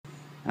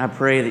And I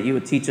pray that you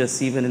would teach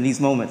us even in these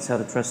moments how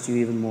to trust you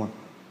even more.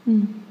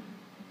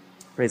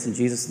 Praise in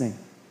Jesus' name.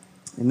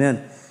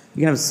 Amen. You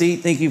can have a seat.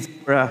 Thank you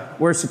for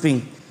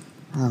worshiping.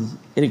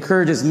 It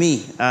encourages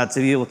me to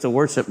be able to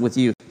worship with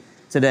you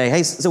today.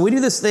 Hey, so we do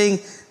this thing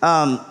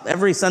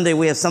every Sunday.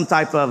 We have some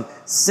type of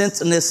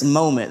sentness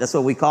moment. That's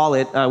what we call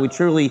it. We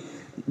truly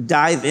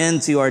dive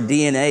into our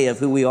DNA of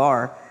who we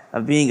are,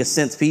 of being a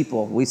sent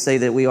people. We say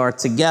that we are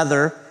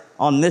together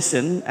on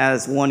mission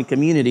as one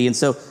community. And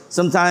so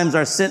sometimes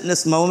our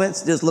sentness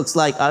moments just looks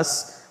like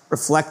us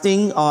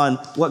reflecting on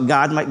what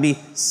God might be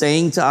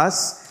saying to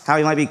us, how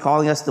he might be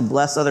calling us to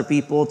bless other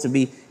people, to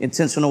be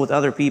intentional with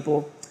other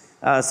people.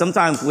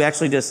 Sometimes we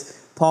actually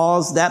just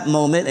pause that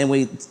moment and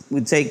we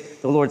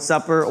take the Lord's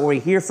Supper, or we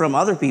hear from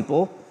other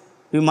people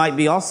who might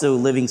be also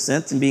living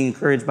sent and being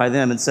encouraged by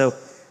them. And so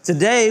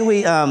today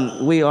we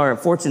are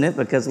fortunate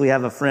because we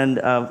have a friend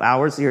of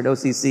ours here at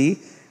OCC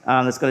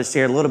that's going to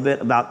share a little bit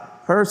about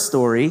her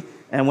story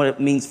and what it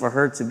means for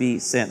her to be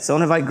sent. So I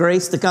want to invite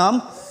Grace to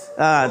come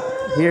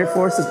here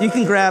for us. If you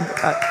can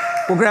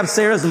we'll grab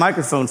Sarah's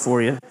microphone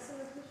for you.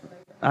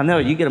 I know,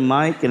 you get a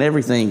mic and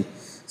everything.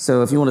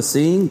 So if you want to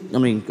sing,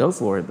 go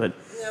for it. But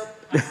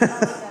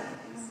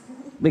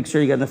make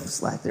sure you got enough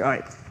slack there. All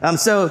right.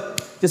 So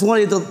just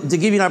wanted to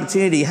give you an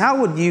opportunity. How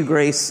would you,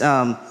 Grace,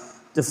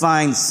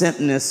 define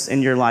sentness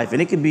in your life?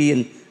 And it could be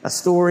in a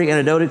story,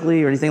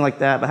 anecdotally, or anything like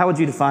that. But how would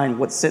you define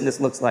what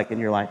sentness looks like in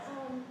your life?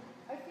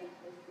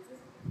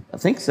 I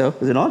think so.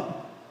 Is it on?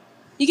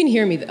 You can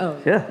hear me. Oh.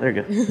 Yeah, there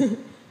you go.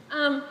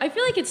 I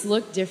feel like it's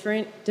looked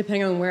different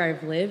depending on where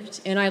I've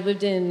lived. And I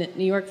lived in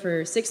New York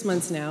for 6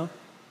 months now.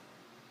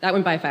 That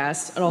went by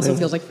fast. It also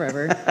feels like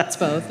forever. It's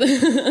both.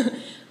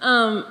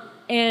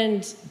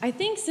 And I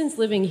think since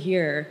living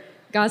here,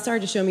 God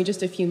started to show me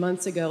just a few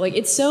months ago, like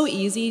it's so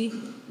easy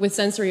with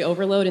sensory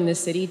overload in this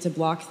city to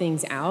block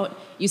things out.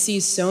 You see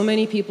so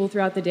many people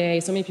throughout the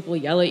day, so many people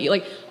yell at you,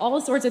 like all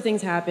sorts of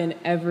things happen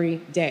every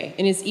day.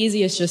 And it's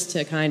easiest just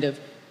to kind of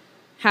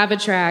have a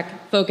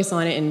track, focus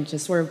on it, and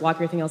just sort of block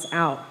everything else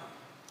out.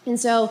 And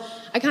so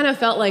I kind of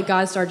felt like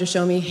God started to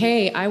show me,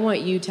 hey, I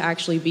want you to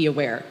actually be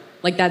aware.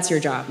 Like that's your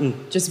job.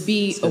 Just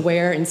be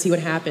aware and see what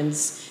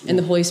happens, and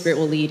the Holy Spirit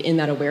will lead in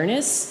that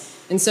awareness.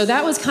 And so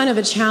that was kind of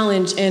a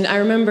challenge. And I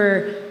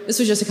remember this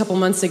was just a couple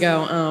months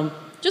ago,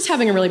 just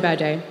having a really bad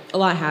day. A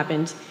lot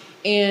happened.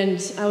 And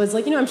I was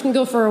like, I'm just going to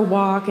go for a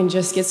walk and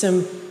just get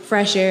some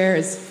fresh air,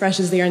 as fresh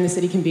as the air in the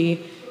city can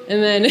be,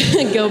 and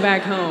then go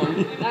back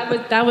home.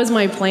 That was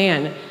my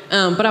plan.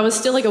 But I was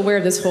still like aware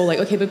of this whole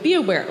okay, but be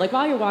aware. Like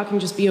while you're walking,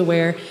 just be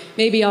aware.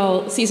 Maybe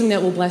I'll see something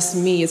that will bless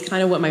me is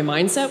kind of what my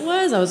mindset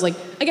was. I was like,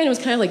 again, it was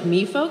kind of like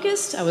me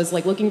focused. I was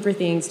like looking for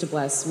things to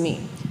bless me.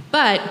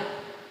 But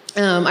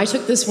I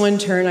took this one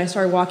turn. I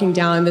started walking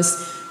down, and this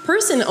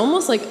person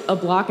almost like a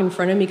block in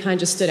front of me kind of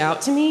just stood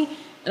out to me.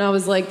 And I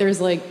was like,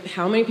 there's like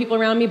how many people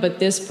around me, but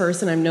this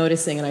person I'm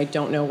noticing, and I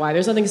don't know why.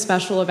 There's nothing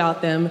special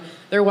about them.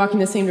 They're walking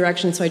the same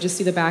direction, so I just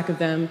see the back of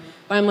them.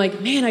 But I'm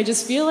like, man, I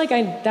just feel like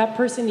that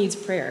person needs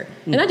prayer.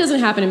 And that doesn't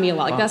happen to me a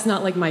lot. Like that's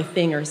not like my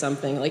thing or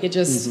something. Like it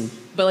just,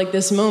 but like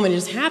this moment it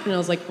just happened. I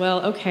was like,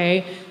 well,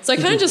 okay. So I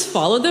kind of just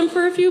followed them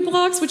for a few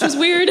blocks, which was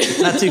weird.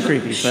 Not too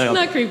creepy. But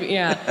not creepy,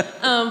 yeah.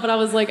 But I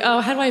was like, oh,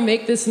 how do I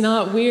make this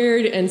not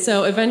weird? And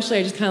so eventually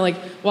I just kind of like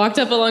walked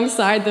up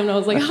alongside them, and I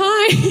was like,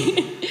 hi.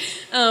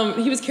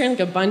 He was carrying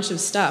like a bunch of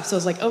stuff. So I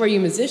was like, oh, are you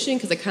a musician?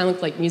 Because it kind of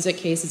looked like music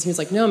cases. He was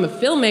like, no, I'm a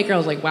filmmaker. I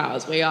was like, wow, I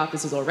was way off.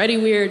 This is already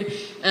weird.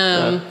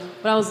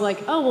 But I was like,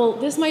 oh, well,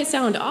 this might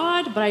sound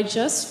odd, but I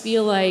just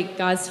feel like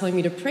God's telling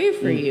me to pray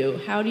for you.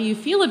 How do you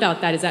feel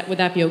about that? Would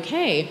that be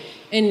okay?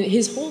 And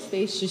his whole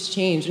face just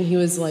changed, and he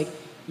was like,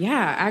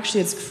 yeah,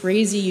 actually, it's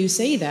crazy you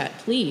say that,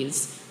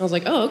 please. And I was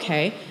like, oh,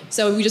 okay.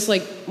 So we just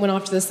like went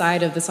off to the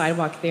side of the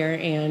sidewalk there,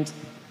 and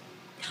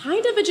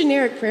kind of a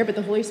generic prayer, but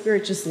the Holy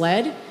Spirit just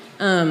led.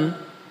 And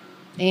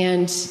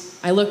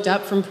I looked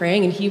up from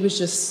praying, and he was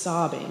just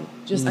sobbing.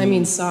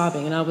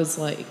 Sobbing. And I was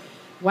like,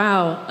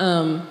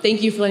 wow,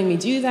 thank you for letting me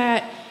do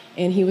that.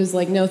 And he was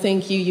like, no,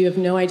 thank you. You have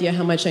no idea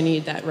how much I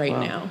need that right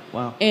now.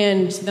 Wow.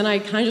 And then I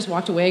kind of just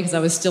walked away because I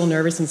was still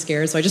nervous and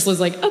scared. So I just was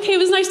like, okay, it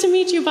was nice to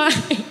meet you. Bye.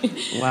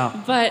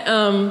 Wow. But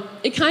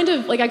it kind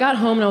of, like I got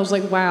home and I was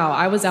like, wow,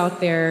 I was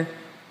out there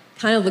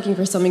kind of looking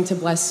for something to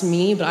bless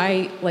me. But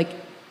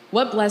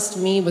what blessed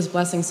me was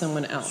blessing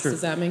someone else. Sure.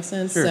 Does that make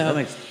sense? Sure, So, that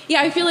makes sense.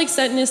 Yeah, I feel like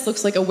sentness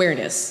looks like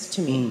awareness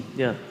to me.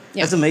 Yeah.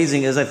 That's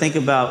amazing. As I think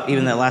about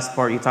even that last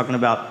part, you're talking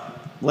about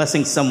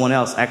blessing someone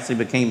else actually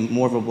became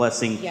more of a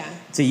blessing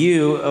to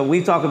you.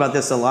 We talk about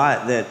this a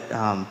lot,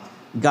 that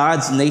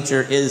God's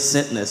nature is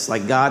sentness.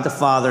 Like God the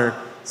Father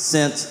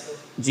sent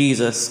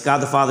Jesus. God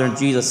the Father and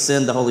Jesus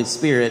send the Holy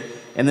Spirit.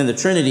 And then the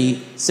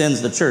Trinity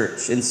sends the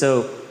church. And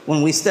so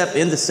when we step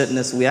into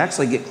sentness, we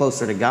actually get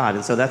closer to God.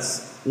 And so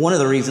that's one of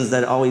the reasons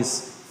that it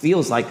always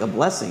feels like a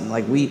blessing.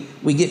 Like we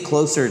get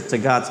closer to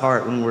God's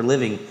heart when we're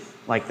living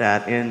like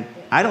that. And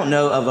I don't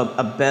know of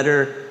a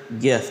better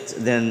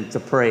gift than to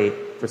pray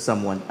for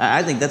someone.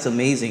 I think that's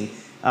amazing.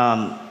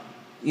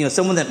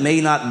 Someone that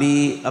may not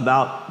be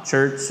about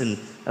church and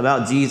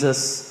about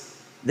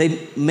Jesus,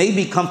 they may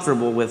be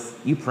comfortable with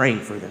you praying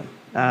for them.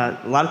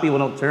 A lot of people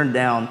don't turn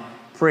down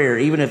prayer,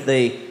 even if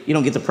you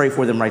don't get to pray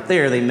for them right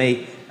there. There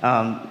may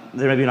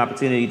be an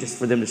opportunity just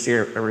for them to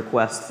share a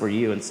request for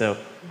you. And so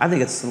I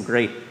think it's some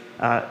great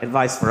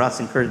advice for us,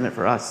 encouragement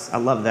for us. I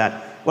love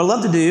that. What I'd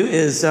love to do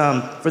is,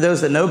 for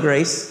those that know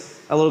Grace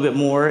a little bit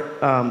more,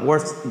 or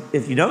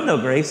if you don't know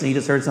Grace and you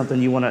just heard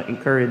something you want to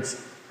encourage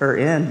her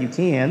in, you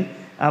can.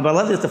 But I'd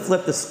love just to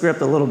flip the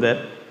script a little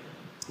bit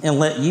and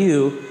let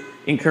you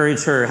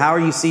encourage her. How are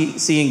you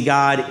seeing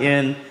God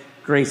in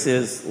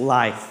Grace's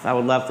life? I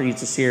would love for you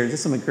to share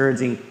just some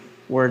encouraging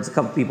words. A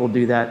couple people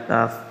do that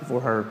for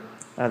her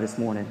this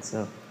morning.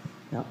 So,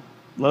 yeah.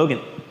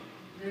 Logan.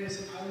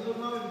 Grace, I love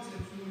how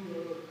intentional you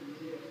are with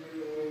me. I know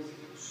you're always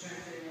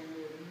checking on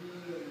me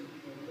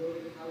and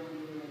Logan, how you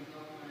doing?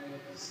 How can I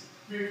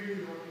pray for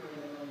you? How can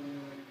I love you?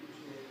 And I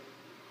appreciate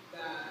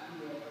that.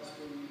 Us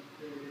being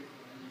very good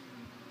friends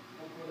and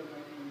how part of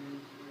my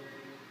community where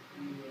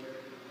you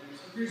are. And I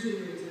just appreciate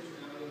your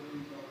intentionality of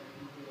being talking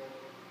to people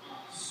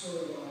so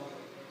well.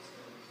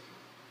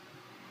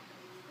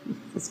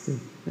 That's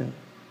good. Yeah.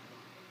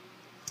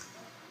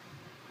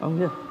 Oh,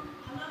 yeah.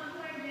 I'm not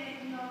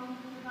praying that,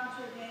 about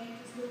your day, you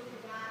just look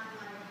for God,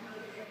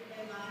 your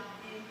everyday life,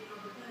 and,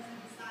 because you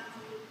decided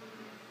to look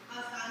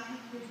outside of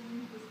because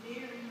you was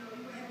there, you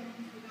were able to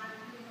use the God to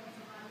help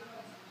somebody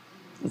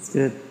else. That's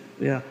good.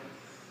 Yeah.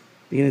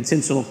 Being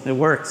intentional, it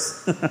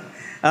works.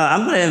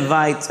 I'm going to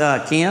invite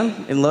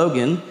Cam and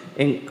Logan,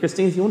 and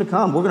Christine, if you want to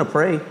come, we're going to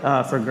pray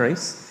for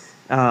Grace.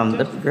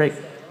 That'd be great.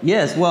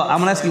 Yes, well, I'm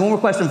going to ask you one more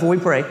question before we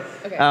pray.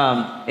 Okay.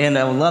 And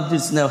I would love to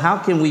just know, how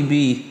can we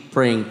be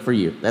praying for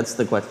you? That's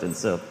the question.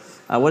 So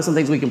what are some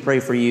things we can pray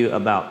for you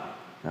about?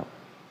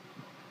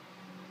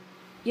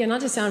 Yeah, not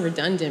to sound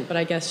redundant, but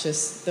I guess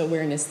just the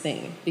awareness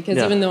thing. Because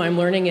even though I'm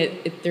learning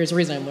it, there's a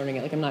reason I'm learning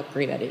it. Like, I'm not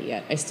great at it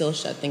yet. I still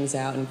shut things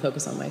out and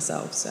focus on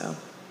myself. So,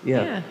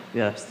 yeah.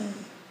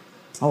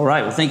 All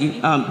right. Well, thank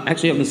you.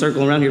 Actually, I'm going to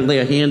circle around here and lay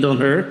a hand on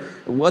her.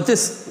 What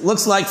this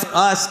looks like for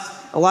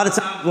us, a lot of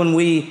times when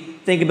we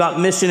think about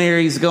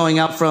missionaries going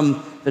out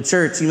from the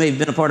church, you may have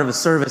been a part of a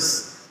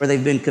service where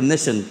they've been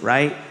commissioned,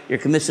 right? You're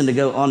commissioned to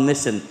go on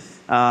mission,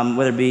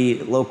 whether it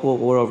be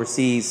local or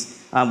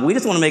overseas. We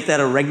just want to make that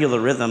a regular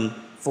rhythm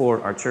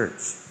for our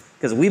church,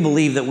 because we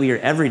believe that we are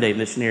everyday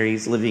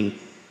missionaries living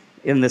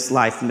in this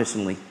life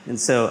missionally. And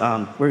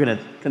so we're going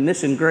to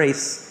commission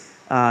Grace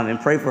and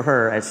pray for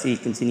her as she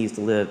continues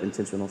to live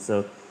intentional.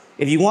 So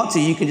if you want to,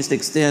 you can just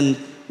extend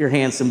your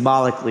hand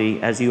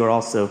symbolically as you are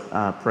also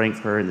praying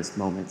for her in this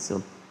moment.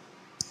 So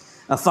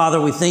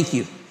Father, we thank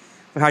you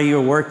for how you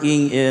are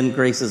working in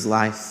Grace's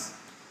life.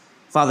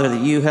 Father,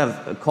 that you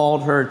have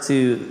called her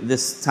to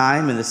this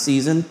time and this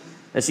season,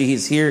 that she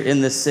is here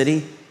in this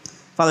city.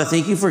 Father,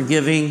 thank you for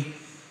giving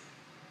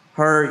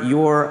her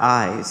your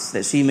eyes,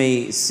 that she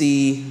may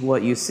see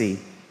what you see.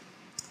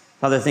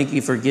 Father, thank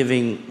you for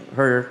giving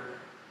her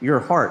your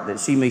heart, that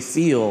she may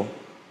feel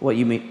what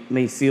you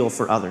may feel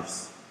for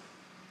others.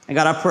 And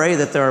God, I pray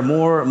that there are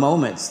more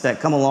moments that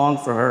come along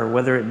for her,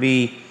 whether it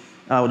be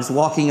just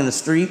walking in the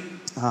street,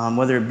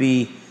 whether it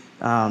be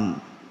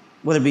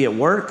at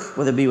work,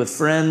 whether it be with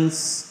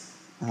friends.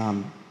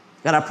 God,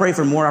 I pray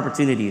for more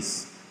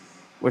opportunities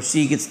where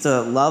she gets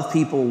to love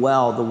people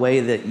well the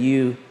way that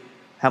you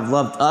have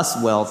loved us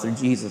well through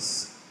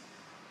Jesus.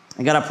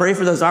 And God, I pray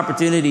for those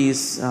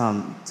opportunities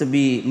to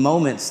be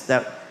moments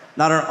that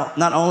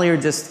not only are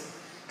just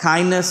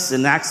kindness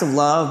and acts of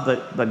love,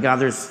 but God,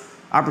 there's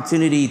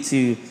opportunity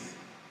to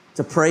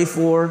pray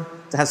for,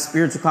 to have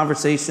spiritual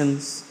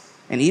conversations,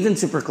 and even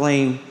to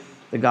proclaim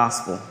the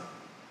gospel.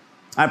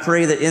 I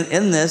pray that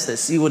in this, that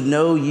she would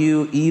know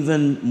you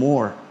even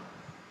more.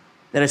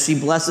 That as she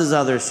blesses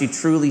others, she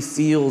truly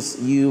feels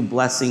you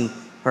blessing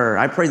her.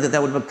 I pray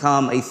that would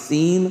become a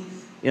theme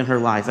in her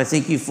life. I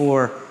thank you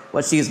for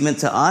what she has meant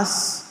to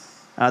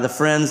us, the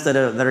friends that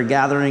are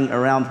gathering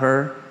around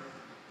her.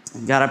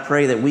 And God, I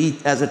pray that we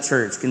as a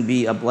church can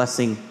be a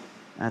blessing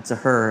to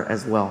her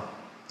as well.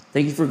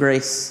 Thank you for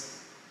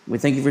Grace. We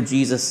thank you for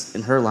Jesus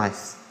in her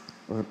life.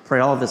 We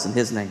pray all of this in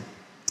his name.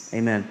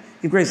 Amen.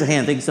 Give Grace a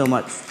hand. Thank you so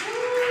much.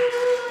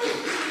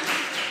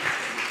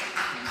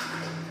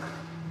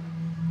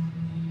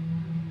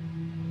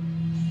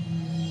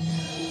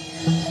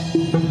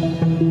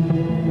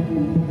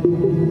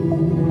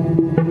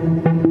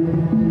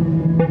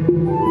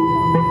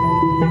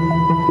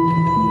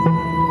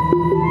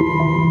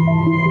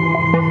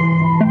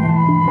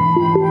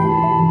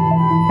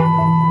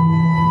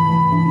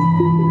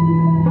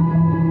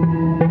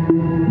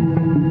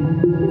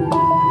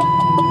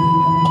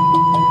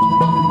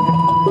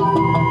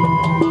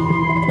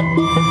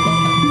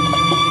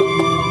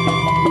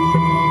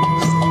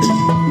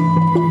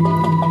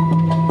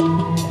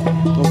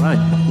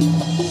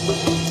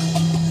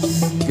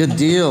 Good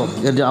deal.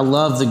 I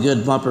love the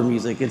good bumper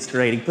music. It's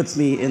great. He puts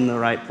me in the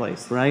right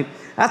place, right?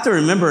 I have to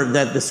remember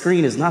that the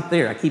screen is not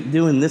there. I keep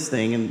doing this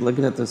thing and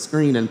looking at the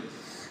screen, and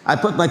I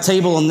put my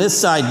table on this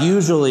side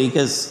usually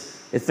because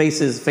it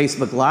faces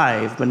Facebook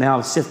Live, but now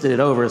I've shifted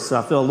it over, so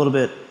I feel a little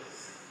bit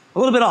A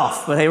little bit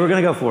off, but hey, we're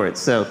going to go for it.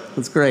 So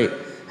that's great.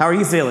 How are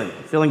you feeling?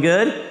 Feeling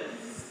good?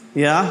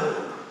 Yeah?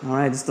 All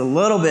right, just a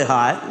little bit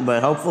hot,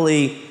 but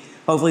hopefully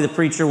the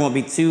preacher won't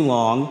be too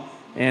long,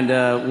 and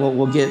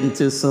we'll get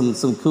into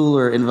some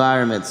cooler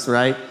environments,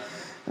 right?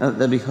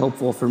 That'd be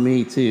hopeful for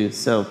me too.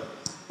 So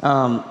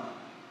I'm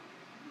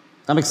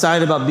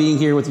excited about being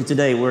here with you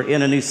today. We're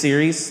in a new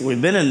series.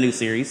 We've been in a new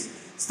series,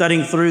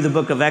 studying through the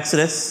book of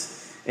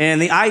Exodus.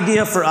 And the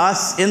idea for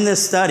us in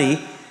this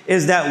study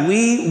is that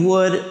we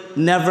would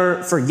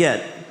never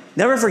forget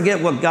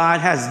what God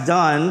has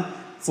done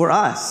for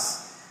us.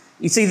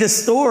 You see,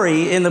 this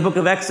story in the book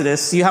of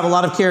Exodus, you have a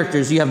lot of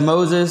characters. You have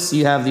Moses,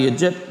 you have the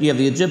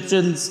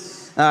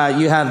Egyptians,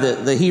 you have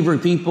the Hebrew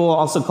people,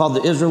 also called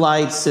the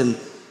Israelites, and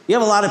you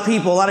have a lot of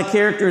people, a lot of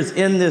characters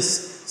in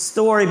this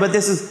story, but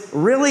this is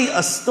really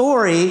a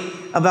story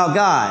about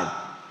God.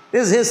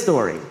 This is his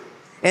story.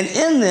 And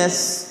in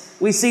this,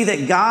 we see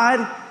that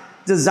God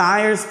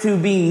desires to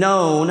be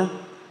known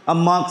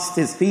amongst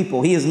his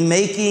people. He is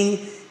making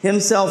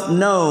himself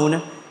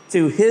known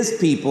to his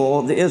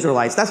people, the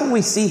Israelites. That's what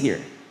we see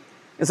here.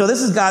 And so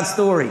this is God's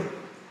story.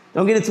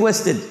 Don't get it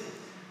twisted.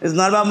 It's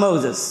not about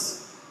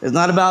Moses. It's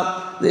not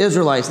about the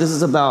Israelites. This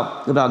is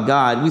about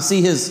God. We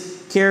see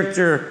his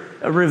character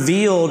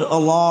revealed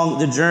along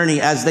the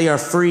journey as they are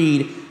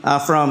freed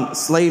from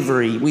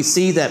slavery. We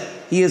see that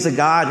he is a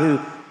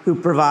God who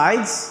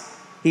provides.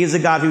 He is a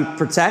God who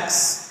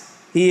protects.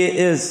 He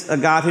is a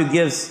God who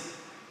gives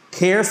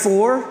care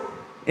for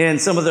in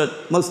some of the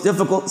most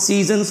difficult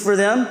seasons for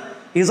them.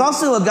 He's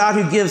also a God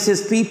who gives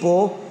his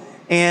people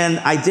an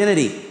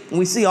identity. And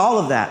we see all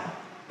of that.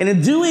 And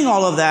in doing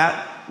all of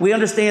that, we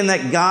understand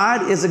that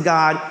God is a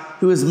God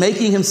who is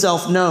making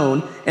himself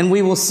known. And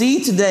we will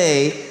see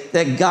today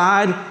that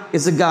God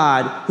is a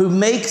God who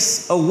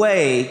makes a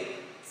way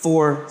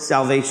for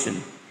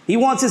salvation. He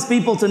wants his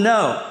people to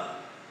know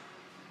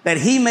that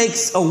he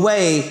makes a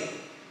way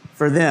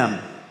for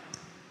them.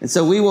 And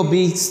so we will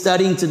be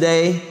studying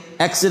today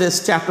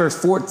Exodus chapter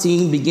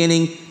 14,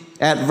 beginning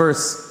at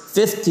verse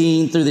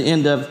 15 through the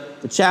end of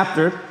the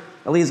chapter.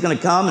 Ali is going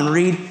to come and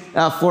read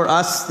for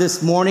us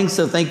this morning.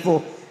 So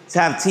thankful to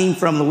have a team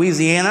from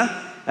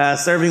Louisiana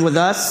serving with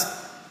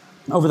us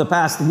over the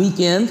past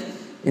weekend.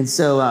 And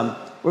so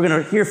we're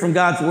going to hear from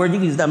God's word. You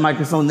can use that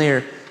microphone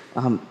there.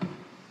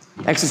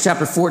 Exodus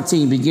chapter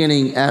 14,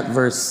 beginning at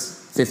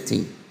verse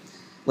 15.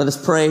 Let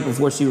us pray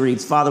before she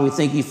reads. Father, we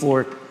thank you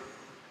for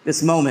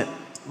this moment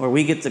where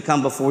we get to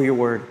come before your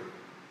word.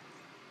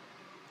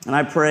 And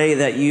I pray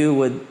that you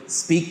would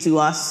speak to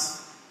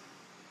us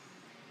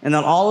and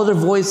that all other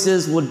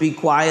voices would be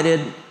quieted,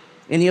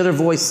 any other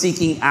voice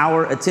seeking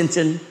our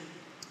attention,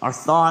 our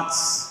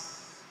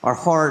thoughts, our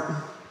heart.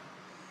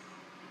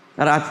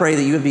 God, I pray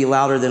that you would be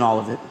louder than all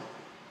of it,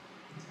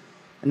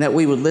 and that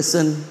we would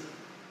listen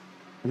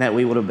and that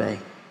we would obey.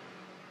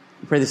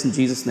 I pray this in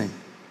Jesus' name.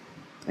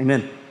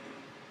 Amen.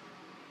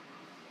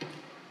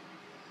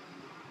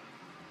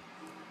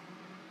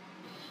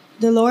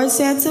 The Lord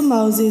said to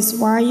Moses,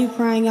 "Why are you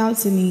crying out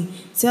to me?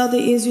 Tell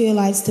the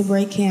Israelites to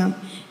break camp.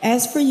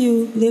 As for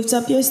you, lift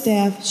up your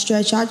staff,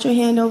 stretch out your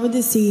hand over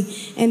the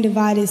sea, and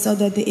divide it so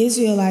that the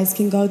Israelites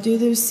can go through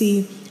the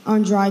sea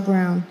on dry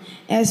ground.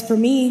 As for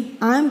me,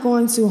 I am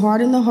going to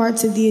harden the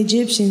hearts of the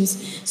Egyptians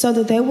so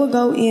that they will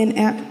go in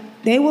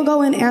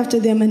after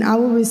them, and I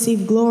will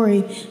receive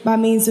glory by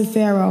means of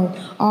Pharaoh,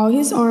 all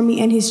his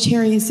army and his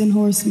chariots and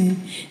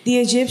horsemen. The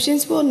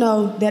Egyptians will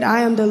know that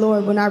I am the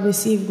Lord when I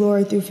receive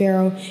glory through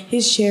Pharaoh,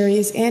 his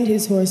chariots and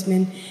his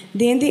horsemen."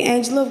 Then the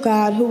angel of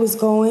God, who was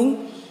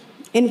going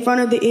in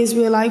front of the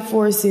Israelite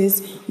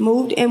forces,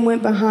 moved and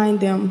went behind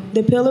them.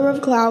 The pillar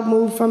of cloud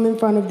moved from in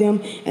front of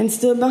them and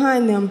stood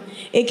behind them.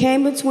 It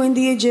came between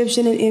the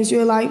Egyptian and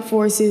Israelite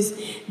forces.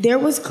 There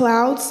was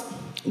cloud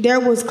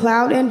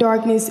and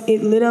darkness.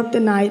 It lit up the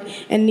night,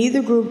 and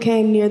neither group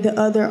came near the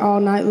other all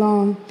night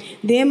long.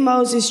 Then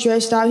Moses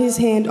stretched out his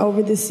hand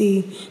over the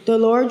sea. The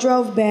Lord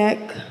drove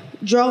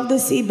the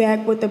sea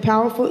back with a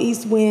powerful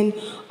east wind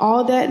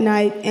all that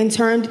night and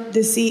turned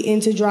the sea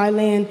into dry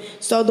land,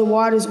 so the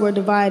waters were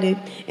divided.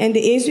 And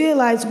the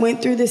Israelites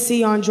went through the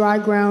sea on dry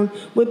ground,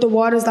 with the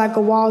waters like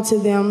a wall to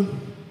them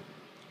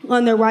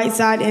on their right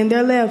side and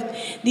their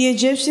left. The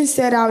Egyptians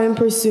set out in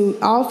pursuit,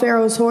 all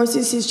Pharaoh's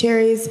horses, his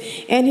chariots,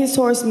 and his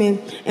horsemen,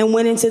 and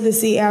went into the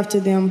sea after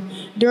them.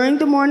 During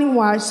the morning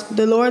watch,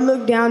 the Lord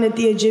looked down at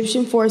the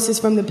Egyptian forces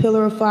from the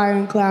pillar of fire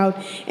and cloud,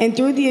 and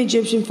threw the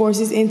Egyptian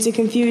forces into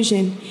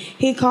confusion.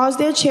 He caused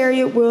their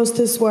chariot wheels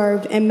to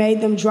swerve and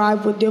made them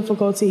drive with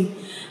difficulty.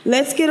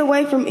 "Let's get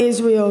away from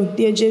Israel,"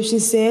 the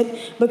Egyptians said,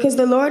 "because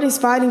the Lord is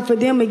fighting for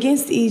them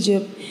against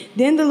Egypt."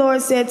 Then the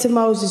Lord said to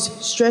Moses,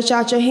 "Stretch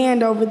out your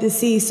hand over the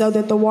sea so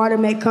that the water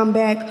may come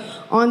back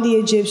on the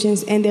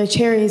Egyptians and their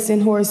chariots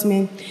and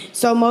horsemen."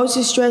 So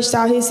Moses stretched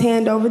out his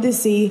hand over the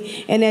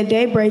sea, and at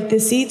daybreak the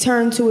sea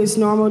turned returned to its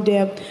normal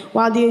depth.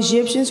 While the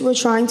Egyptians were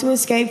trying to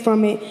escape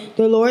from it,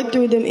 the Lord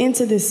threw them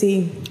into the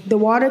sea. The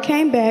water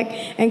came back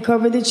and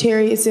covered the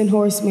chariots and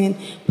horsemen,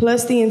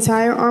 plus the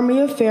entire army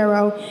of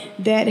Pharaoh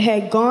that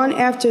had gone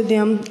after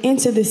them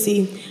into the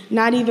sea.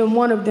 Not even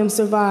one of them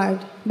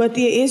survived. But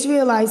the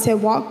Israelites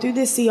had walked through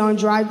the sea on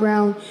dry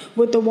ground,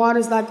 with the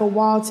waters like a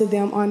wall to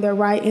them on their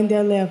right and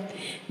their left.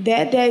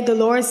 That day the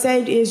Lord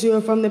saved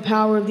Israel from the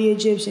power of the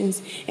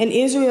Egyptians, and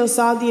Israel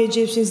saw the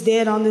Egyptians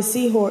dead on the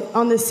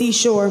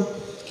seashore.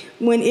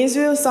 When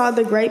Israel saw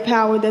the great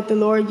power that the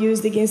Lord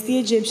used against the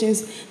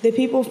Egyptians, the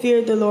people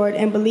feared the Lord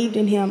and believed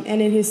in him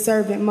and in his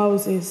servant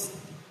Moses.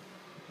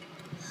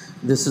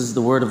 This is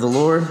the word of the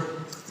Lord.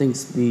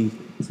 Thanks be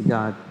to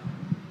God.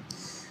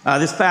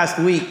 This past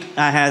week,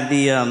 I had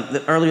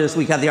earlier this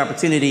week, I had the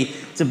opportunity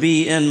to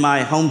be in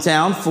my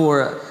hometown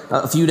for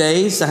a few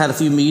days. I had a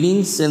few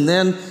meetings, and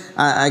then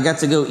I got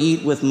to go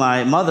eat with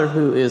my mother,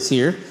 who is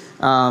here,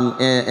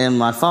 and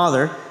my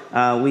father.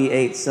 We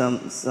ate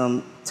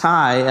some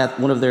Thai at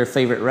one of their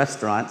favorite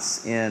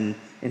restaurants in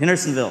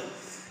Hendersonville.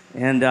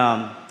 And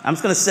I'm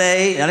just going to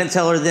say, I didn't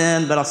tell her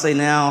then, but I'll say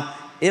now,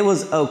 it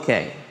was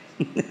okay.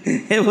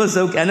 It was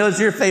okay. I know it's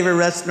your favorite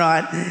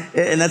restaurant,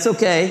 and that's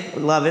okay.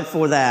 Love it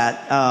for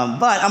that.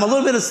 But I'm a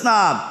little bit of a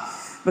snob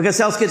because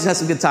Hell's Kitchen has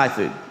some good Thai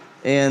food,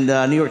 and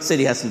New York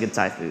City has some good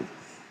Thai food.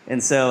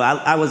 And so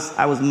I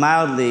was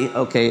mildly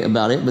okay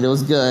about it, but it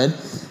was good.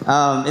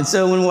 And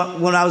so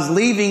when I was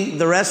leaving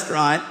the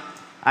restaurant,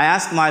 I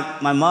asked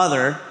my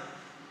mother,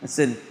 I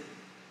said,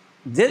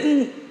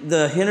 didn't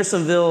the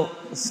Hendersonville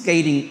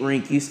skating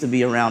rink used to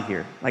be around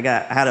here? Like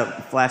I had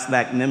a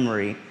flashback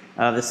memory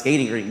of the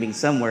skating rink being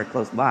somewhere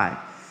close by.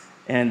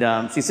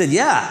 And she said,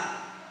 yeah,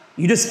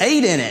 you just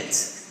ate in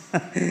it.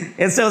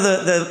 And so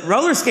the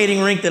roller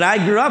skating rink that I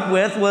grew up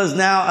with was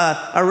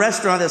now a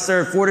restaurant that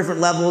served 4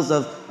 different levels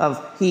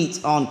of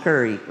heat on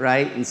curry,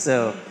 right? And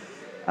so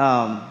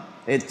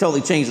it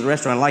totally changed the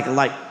restaurant. I like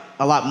it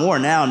a lot more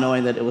now,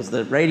 knowing that it was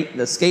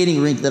the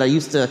skating rink that I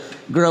used to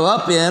grow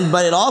up in.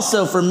 But it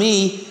also, for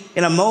me,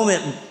 in a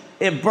moment,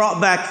 it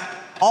brought back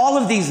all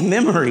of these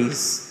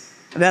memories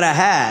that I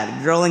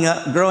had growing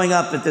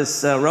up at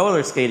this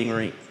roller skating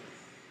rink.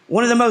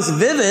 One of the most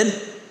vivid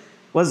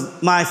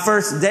was my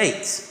first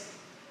date.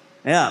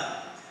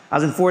 Yeah, I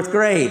was in 4th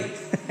grade,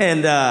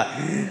 and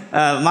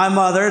my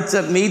mother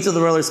took me to the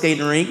roller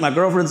skating rink. My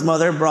girlfriend's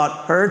mother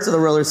brought her to the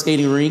roller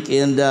skating rink,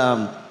 and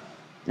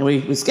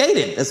we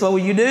skated. That's what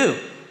you do.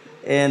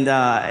 And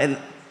I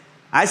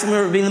just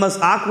remember it being the most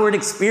awkward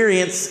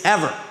experience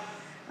ever.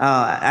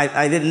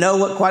 I didn't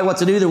know quite what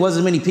to do. There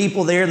wasn't many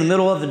people there in the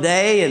middle of the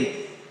day,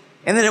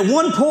 and then at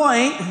one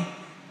point,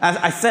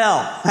 I fell.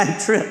 I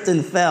tripped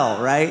and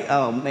fell, right?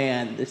 Oh,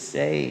 man, the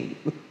shame.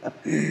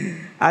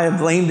 I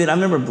blamed it. I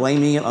remember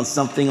blaming it on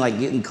something like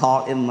getting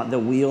caught in the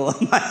wheel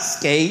of my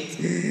skate.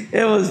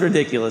 It was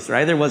ridiculous,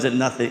 right? There was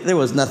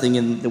nothing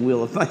in the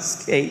wheel of my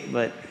skate,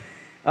 but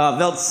I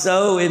felt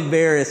so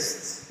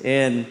embarrassed.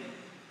 And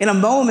in a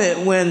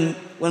moment when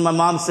my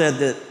mom said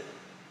that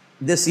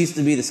this used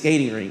to be the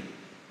skating rink,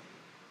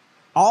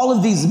 all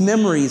of these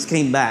memories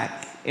came back.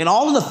 And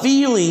all of the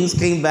feelings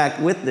came back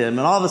with them.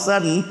 And all of a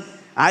sudden,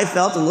 I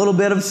felt a little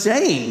bit of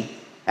shame.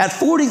 At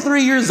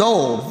 43 years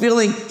old,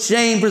 feeling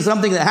shame for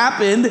something that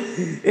happened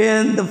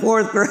in the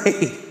 4th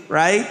grade,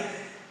 right?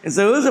 And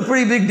so it was a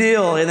pretty big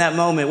deal in that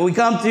moment. When we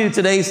come to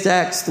today's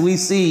text, we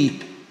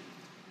see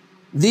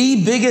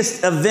the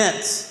biggest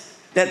event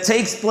that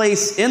takes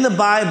place in the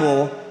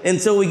Bible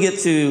until we get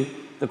to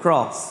the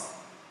cross.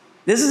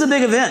 This is a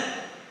big event.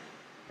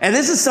 And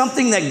this is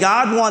something that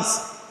God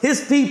wants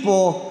his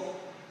people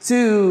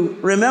to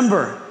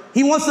remember.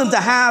 He wants them to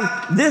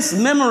have this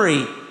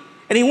memory,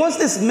 and he wants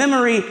this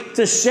memory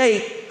to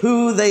shape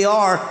who they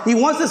are. He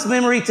wants this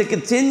memory to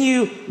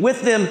continue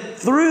with them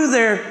through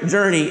their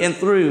journey and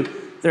through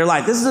their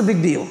life. This is a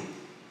big deal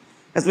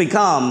as we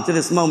come to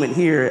this moment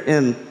here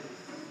in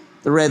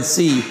the Red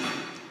Sea.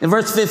 In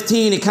verse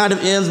 15, it kind of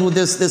ends with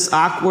this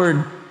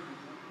awkward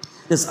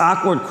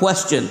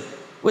question,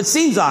 which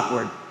seems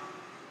awkward,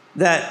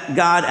 that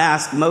God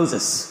asked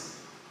Moses.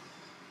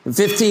 In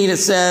 15, it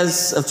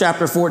says of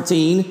chapter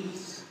 14,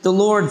 the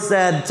Lord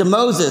said to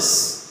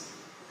Moses,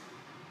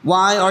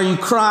 "Why are you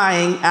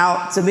crying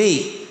out to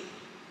me?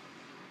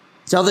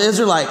 Tell the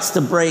Israelites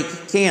to break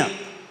camp."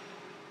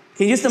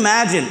 Can you just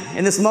imagine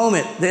in this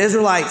moment, the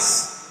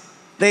Israelites,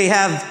 they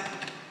have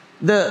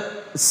the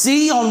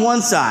sea on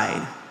one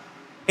side,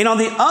 and on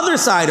the other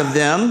side of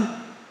them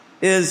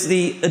is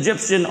the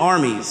Egyptian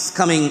armies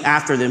coming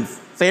after them,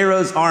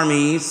 Pharaoh's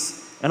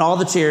armies and all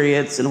the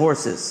chariots and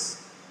horses.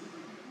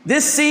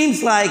 This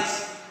seems like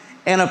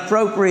an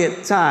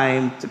appropriate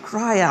time to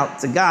cry out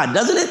to God,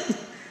 doesn't it?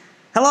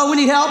 Hello, we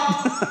need help.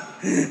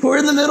 We're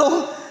in the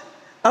middle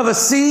of a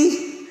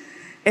sea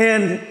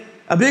and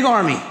a big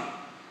army.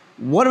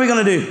 What are we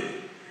going to do?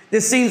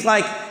 This seems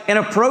like an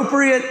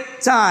appropriate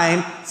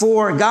time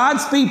for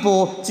God's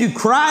people to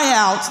cry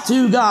out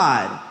to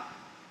God.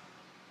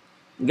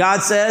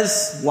 God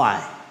says,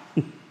 why?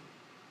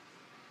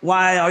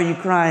 Why are you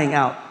crying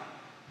out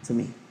to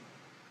me?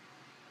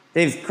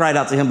 They've cried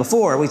out to him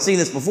before. We've seen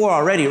this before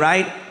already,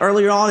 right?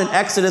 Earlier on in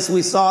Exodus,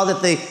 we saw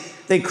that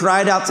they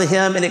cried out to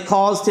him, and it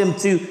caused him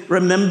to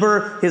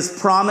remember his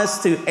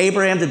promise to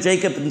Abraham, to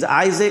Jacob, and to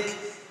Isaac.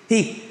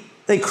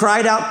 They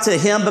cried out to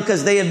him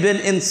because they had been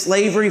in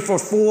slavery for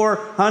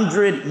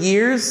 400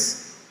 years.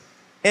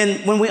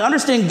 And when we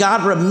understand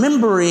God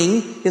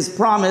remembering his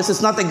promise,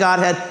 it's not that God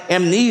had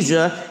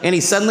amnesia and he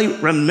suddenly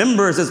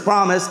remembers his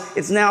promise.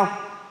 It's now,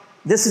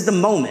 this is the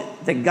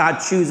moment that God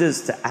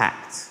chooses to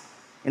act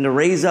and to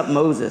raise up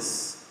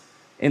Moses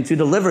and to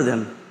deliver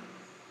them.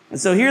 And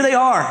so here they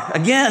are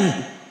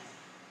again,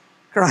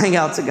 crying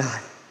out to God,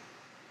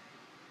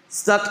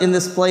 stuck in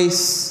this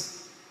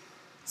place,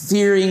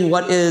 fearing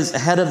what is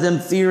ahead of them,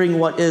 fearing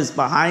what is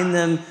behind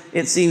them.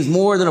 It seems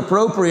more than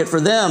appropriate for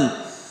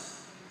them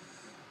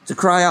to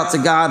cry out to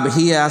God, but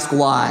he asked,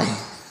 why?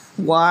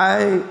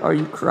 Why are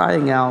you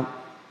crying out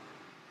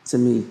to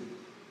me?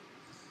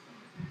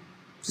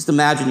 Just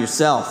imagine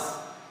yourself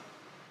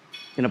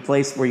in a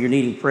place where you're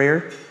needing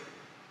prayer,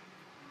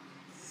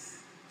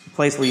 a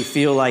place where you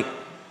feel like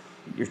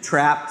you're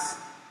trapped,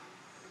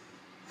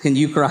 and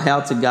you cry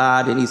out to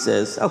God, and he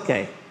says,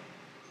 okay,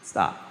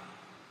 stop.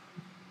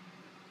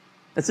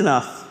 That's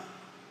enough.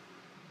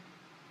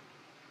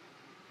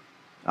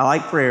 I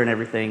like prayer and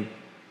everything,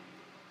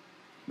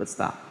 but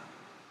stop.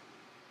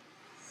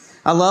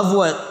 I love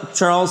what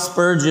Charles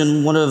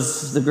Spurgeon, one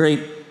of the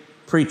great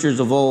preachers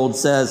of old,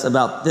 says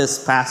about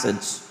this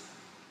passage.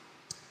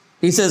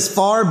 He says,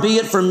 far be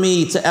it from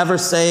me to ever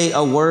say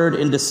a word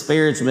in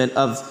disparagement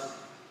of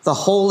the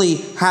holy,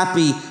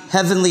 happy,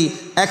 heavenly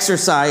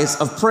exercise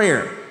of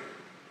prayer.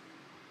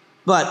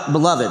 But,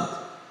 beloved,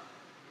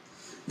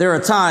 there are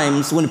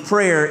times when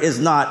prayer is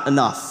not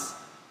enough.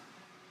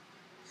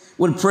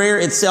 When prayer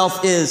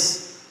itself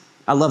is,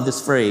 I love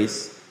this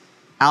phrase,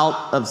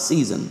 out of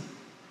season.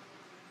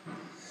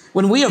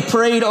 When we have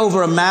prayed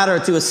over a matter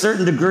to a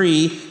certain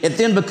degree, it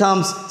then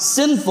becomes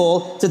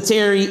sinful to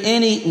tarry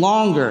any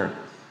longer.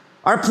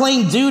 Our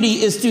plain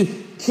duty is to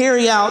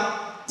carry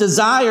out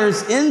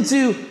desires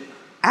into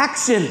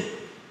action.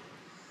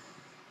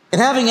 And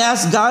having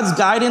asked God's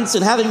guidance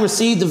and having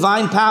received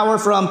divine power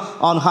from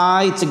on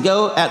high to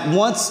go at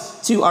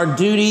once to our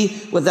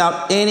duty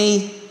without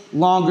any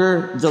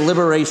longer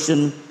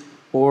deliberation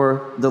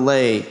or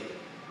delay.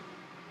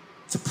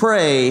 To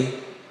pray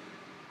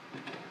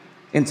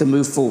and to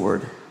move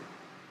forward.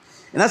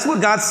 And that's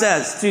what God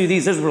says to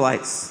these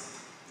Israelites.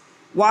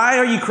 Why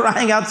are you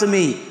crying out to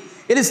me?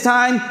 It is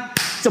time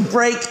to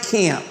break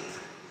camp.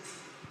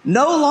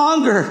 No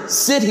longer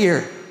sit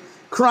here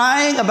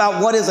crying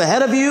about what is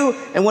ahead of you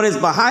and what is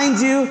behind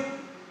you.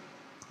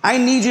 I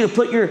need you to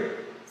put your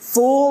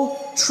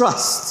full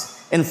trust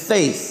and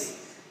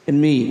faith in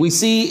me. We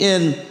see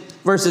in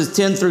verses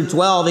 10 through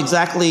 12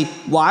 exactly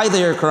why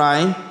they are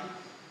crying,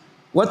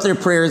 what their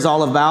prayer is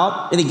all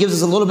about, and it gives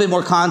us a little bit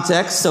more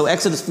context. So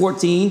Exodus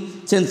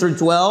 14, 10 through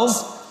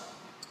 12,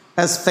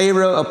 as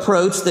Pharaoh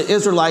approached, the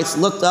Israelites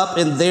looked up,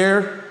 and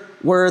there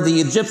were the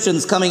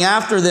Egyptians coming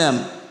after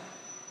them.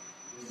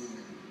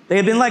 They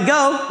had been let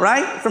go,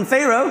 right, from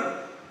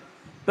Pharaoh,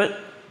 but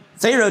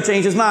Pharaoh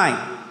changed his mind.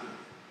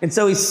 And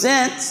so he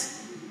sent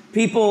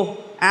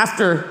people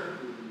after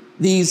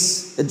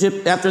these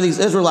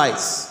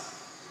Israelites.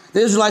 The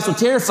Israelites were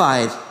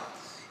terrified,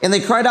 and they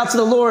cried out to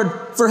the Lord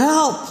for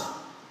help.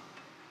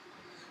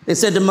 They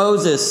said to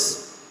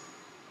Moses,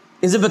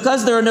 is it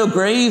because there are no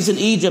graves in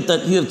Egypt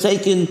that you have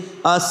taken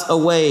us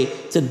away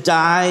to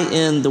die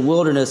in the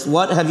wilderness?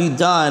 What have you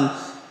done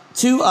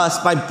to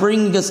us by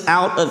bringing us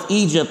out of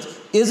Egypt?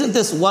 Isn't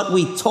this what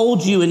we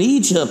told you in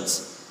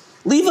Egypt?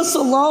 Leave us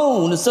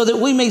alone so that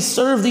we may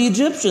serve the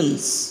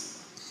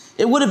Egyptians.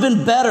 It would have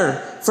been better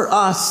for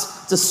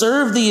us to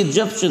serve the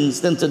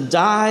Egyptians than to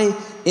die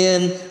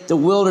in the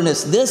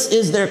wilderness. This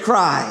is their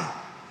cry.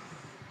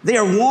 They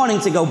are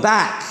wanting to go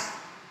back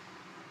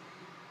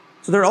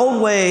to their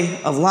old way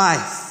of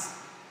life.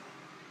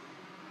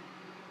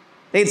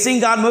 They'd seen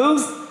God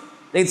move.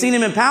 They'd seen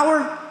him in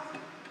power.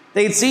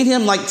 They'd seen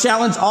him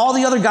challenge all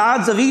the other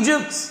gods of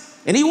Egypt,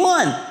 and he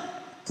won.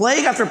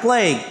 Plague after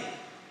plague.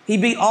 He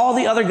beat all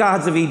the other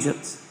gods of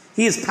Egypt.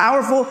 He is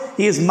powerful.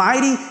 He is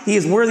mighty. He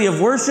is worthy of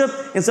worship.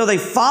 And so they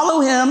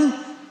follow him.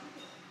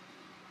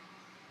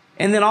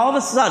 And then all of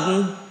a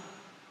sudden,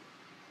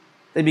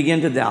 they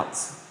begin to doubt.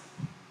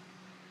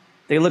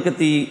 They look at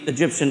the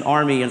Egyptian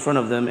army in front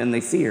of them and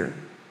they fear.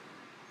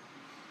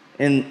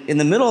 And in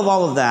the middle of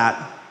all of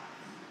that,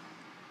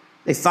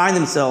 they find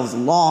themselves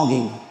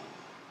longing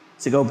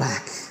to go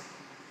back.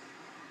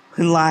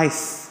 When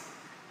life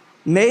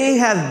may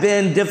have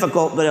been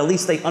difficult, but at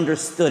least they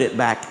understood it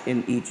back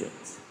in Egypt.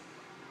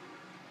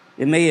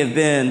 It may have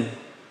been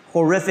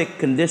horrific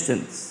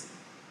conditions,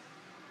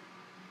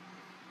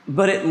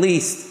 but at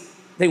least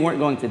they weren't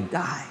going to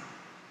die.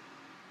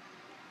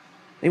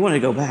 They wanted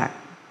to go back.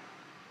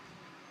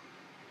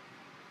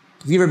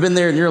 Have you ever been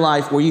there in your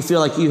life where you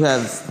feel like you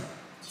have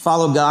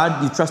followed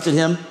God, you've trusted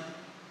him?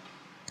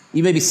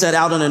 You maybe set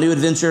out on a new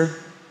adventure,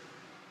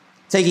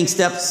 taking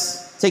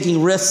steps,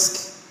 taking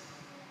risks,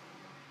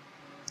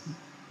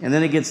 and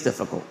then it gets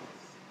difficult.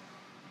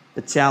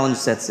 the challenge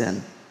sets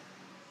in.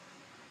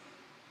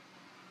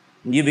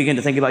 And you begin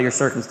to think about your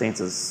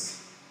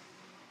circumstances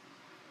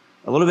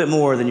a little bit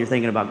more than you're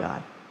thinking about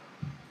God.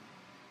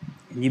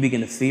 And you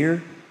begin to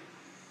fear.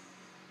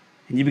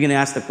 And you begin to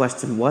ask the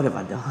question, what have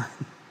I done?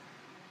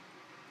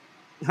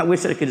 I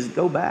wish I could just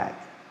go back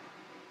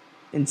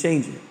and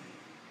change it.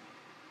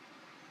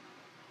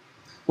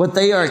 What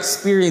they are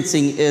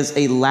experiencing is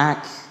a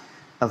lack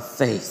of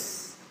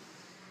faith.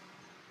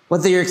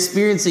 What they are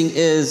experiencing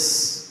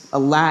is a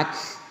lack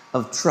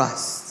of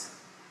trust.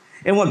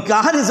 And what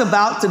God is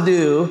about to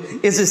do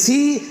is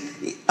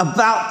he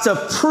about to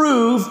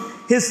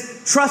prove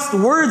his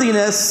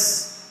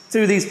trustworthiness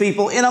to these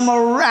people in a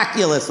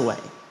miraculous way.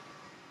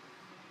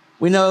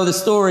 We know the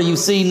story, you've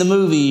seen the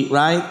movie,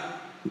 right?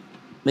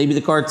 Maybe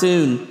the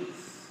cartoon.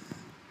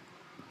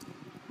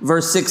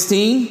 Verse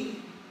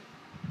 16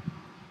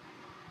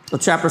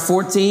 of chapter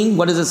 14,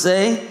 what does it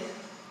say?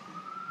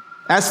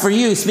 As for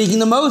you, speaking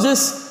to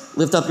Moses,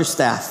 lift up your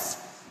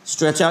staff,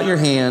 stretch out your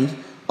hand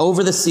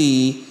over the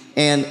sea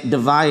and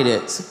divide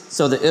it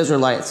so the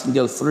Israelites can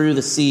go through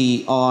the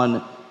sea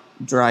on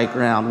dry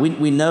ground.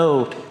 We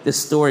know this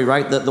story,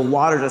 right? The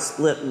waters are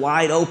split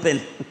wide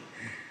open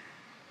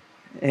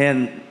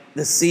and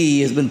the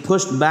sea has been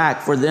pushed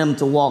back for them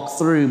to walk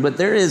through. But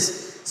there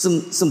is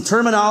some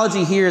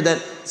terminology here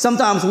that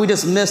sometimes we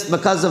just missed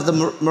because of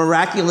the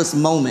miraculous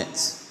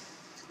moment.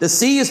 The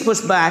sea is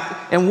pushed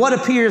back, and what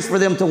appears for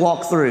them to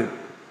walk through?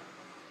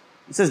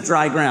 It says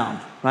dry ground,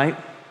 right?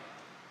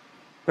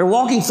 They're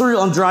walking through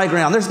on dry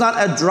ground. There's not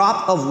a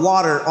drop of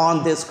water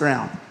on this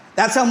ground.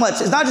 That's how much.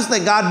 It's not just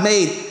that God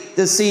made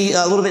the sea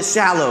a little bit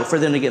shallow for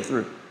them to get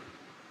through.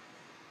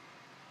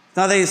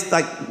 Now they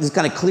just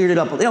kind of cleared it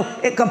up.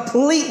 It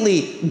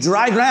completely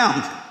dry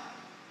ground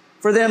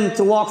for them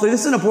to walk through.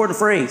 This is an important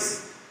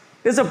phrase.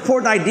 It's an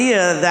important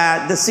idea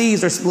that the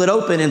seas are split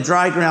open and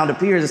dry ground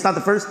appears. It's not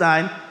the first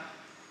time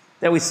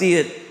that we see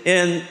it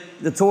in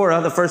the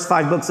Torah, the first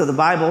 5 books of the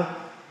Bible.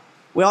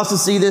 We also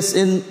see this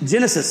in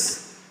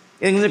Genesis,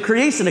 in the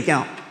creation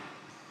account.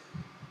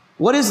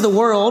 What is the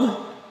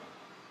world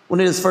when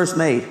it is first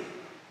made?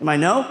 You might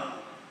know?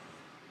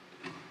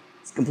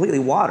 It's completely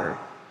water.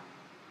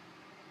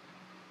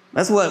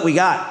 That's what we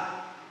got.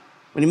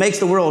 When he makes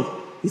the world,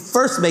 he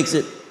first makes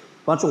it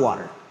a bunch of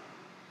water.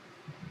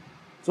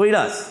 That's what he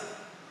does.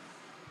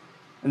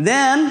 And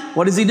then,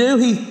 what does he do?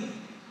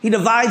 He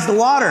divides the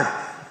water.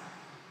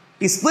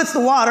 He splits the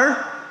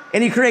water,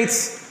 and he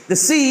creates the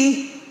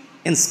sea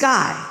and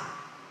sky.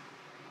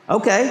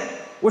 Okay,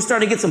 we're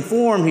starting to get some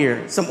form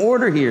here, some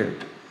order here.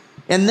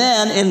 And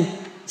then in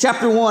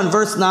chapter 1,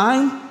 verse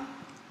 9, I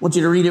want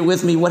you to read it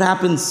with me. What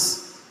happens?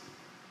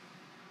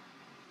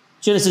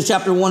 Genesis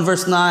chapter 1,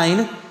 verse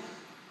 9.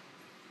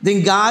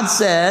 Then God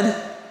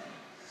said,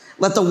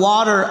 let the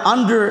water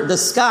under the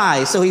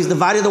sky. So he's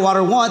divided the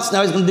water once.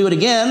 Now he's going to do it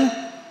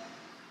again.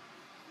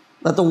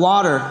 Let the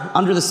water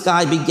under the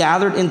sky be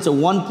gathered into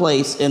one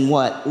place, and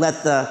what?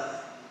 Let the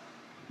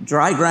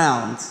dry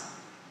ground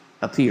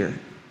appear.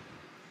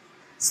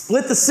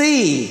 Split the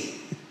sea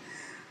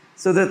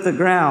so that the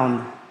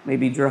ground may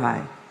be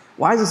dry.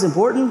 Why is this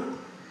important?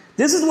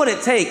 This is what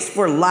it takes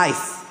for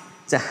life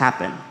to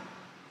happen.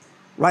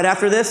 Right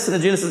after this, in the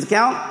Genesis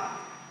account,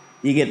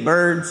 you get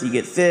birds, you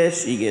get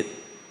fish, you get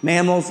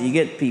mammals, you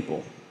get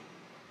people.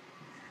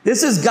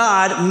 This is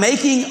God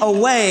making a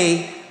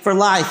way for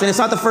life. And it's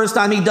not the first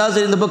time he does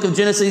it in the book of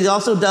Genesis. He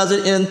also does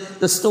it in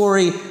the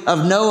story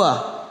of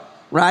Noah,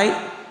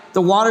 right?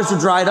 The waters were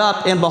dried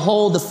up, and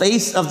behold, the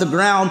face of the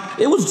ground,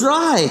 it was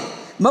dry.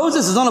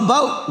 Moses is on a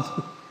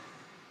boat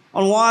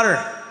on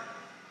water.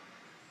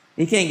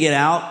 He can't get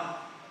out.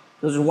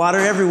 There's water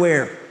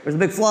everywhere. There's a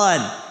big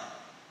flood.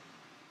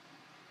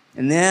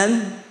 And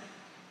then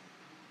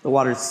the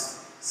waters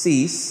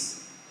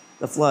cease.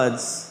 The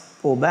floods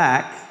pull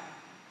back.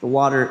 The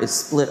water is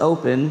split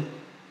open,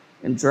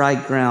 and dry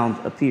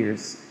ground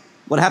appears.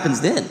 What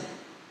happens then?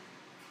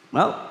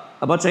 Well,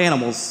 a bunch of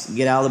animals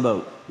get out of the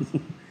boat.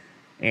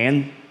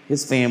 And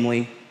his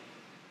family,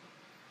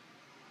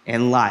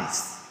 and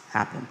life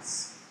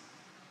happens.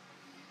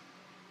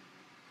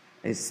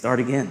 They start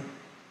again.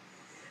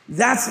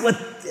 That's what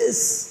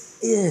this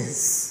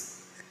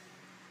is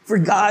for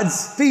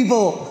God's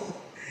people.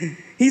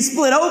 He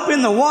split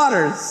open the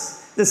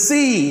waters, the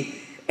sea,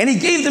 and he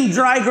gave them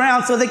dry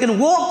ground so they can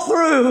walk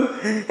through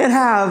and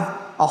have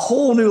a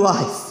whole new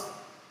life.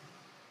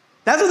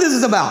 That's what this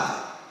is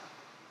about.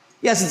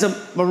 Yes, it's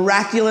a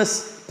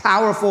miraculous,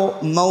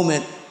 powerful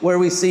moment where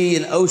we see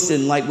an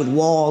ocean like with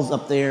walls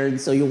up there,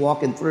 and so you're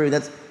walking through.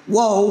 That's,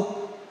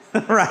 whoa,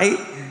 right?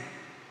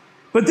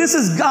 But this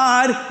is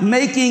God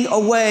making a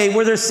way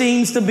where there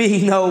seems to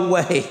be no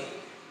way.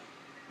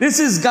 This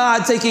is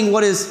God taking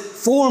what is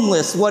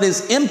formless, what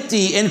is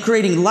empty, and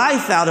creating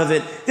life out of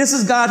it. This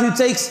is God who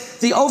takes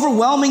the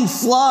overwhelming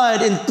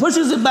flood and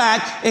pushes it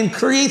back and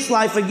creates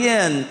life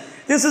again.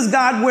 This is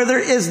God where there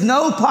is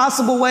no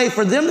possible way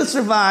for them to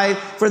survive,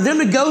 for them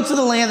to go to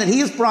the land that he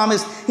has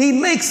promised. He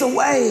makes a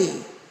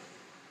way.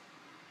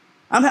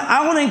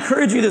 I want to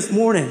encourage you this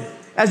morning,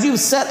 as you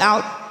set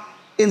out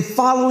in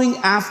following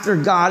after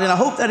God. And I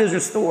hope that is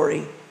your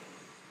story.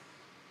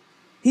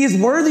 He is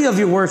worthy of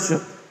your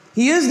worship.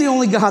 He is the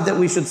only God that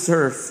we should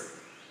serve.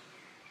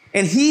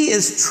 And he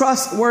is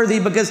trustworthy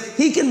because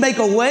he can make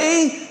a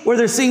way where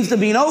there seems to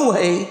be no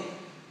way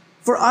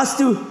for us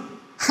to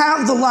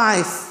have the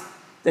life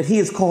that he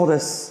has called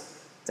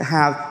us to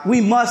have. We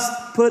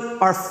must put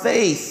our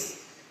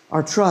faith,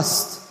 our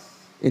trust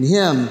in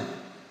him.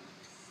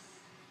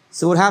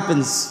 So what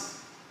happens?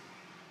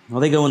 Well,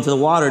 they go into the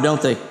water,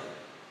 don't they?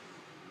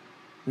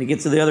 They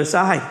get to the other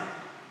side.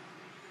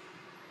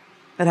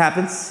 That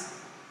happens.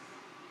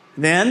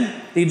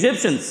 Then the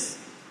Egyptians,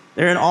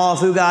 they're in awe of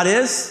who God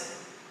is.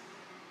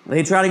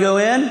 They try to go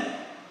in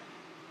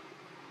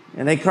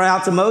and they cry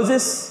out to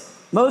Moses,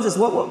 Moses,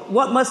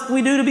 what must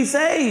we do to be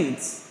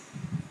saved?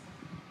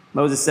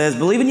 Moses says,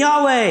 believe in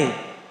Yahweh.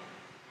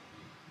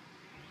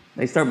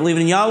 They start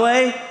believing in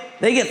Yahweh.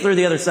 They get through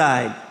the other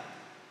side.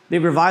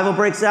 Big revival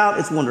breaks out.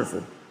 It's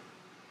wonderful.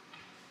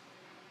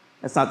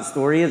 That's not the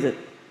story, is it?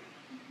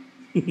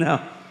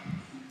 No.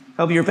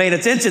 Hope you're paying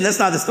attention. That's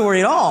not the story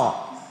at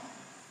all.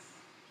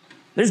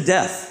 There's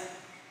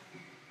death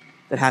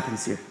that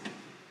happens here.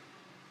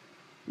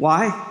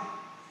 Why?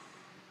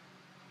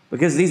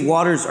 Because these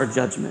waters are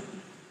judgment.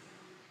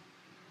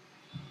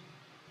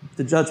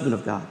 The judgment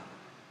of God.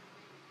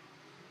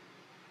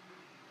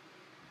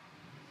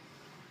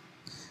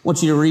 I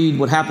want you to read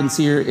what happens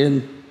here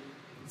in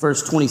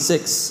verse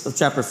 26 of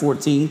chapter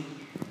 14.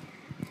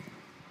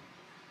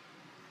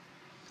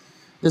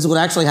 This is what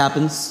actually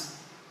happens.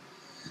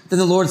 Then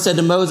the Lord said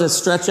to Moses,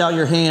 stretch out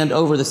your hand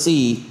over the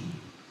sea,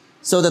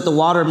 so that the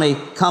water may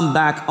come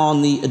back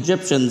on the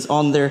Egyptians,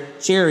 on their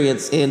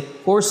chariots and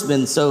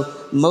horsemen. So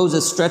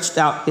Moses stretched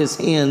out his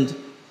hand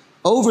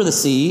over the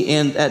sea,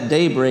 and at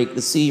daybreak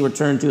the sea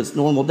returned to its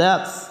normal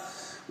depth.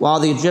 While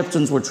the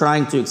Egyptians were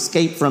trying to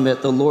escape from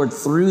it, the Lord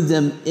threw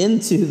them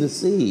into the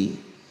sea.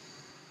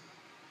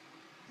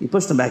 He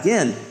pushed them back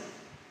in.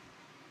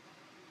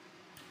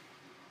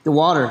 The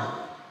water,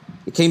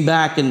 it came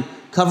back and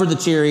covered the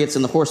chariots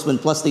and the horsemen,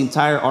 plus the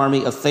entire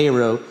army of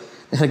Pharaoh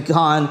that had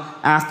gone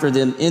after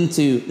them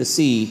into the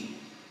sea.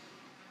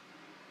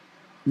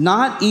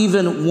 Not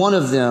even one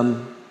of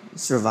them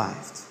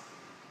survived.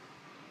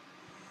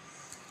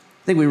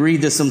 I think we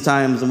read this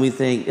sometimes and we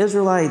think,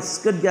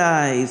 Israelites, good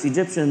guys,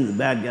 Egyptians,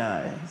 bad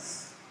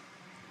guys.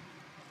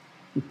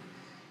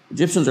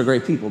 Egyptians are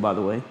great people, by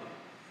the way.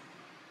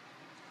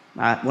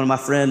 One of my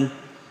friends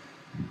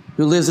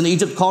who lives in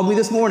Egypt called me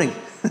this morning,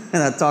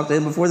 and I talked to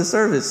him before the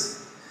service.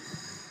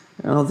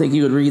 I don't think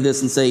he would read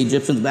this and say,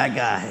 Egyptians, bad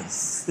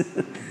guys.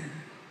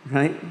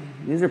 Right?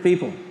 These are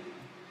people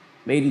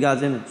made in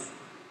God's image,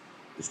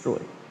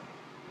 destroyed.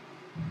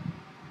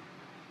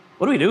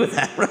 What do we do with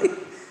that, right?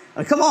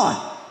 Like, come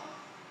on.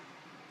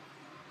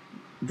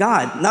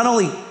 God not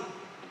only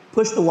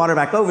pushed the water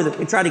back over,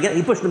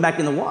 he pushed them back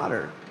in the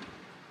water.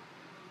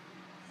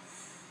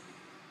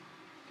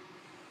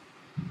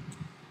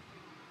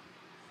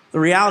 The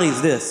reality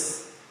is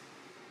this: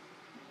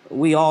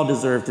 we all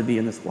deserve to be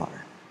in this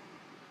water.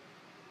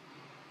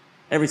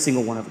 Every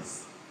single one of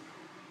us.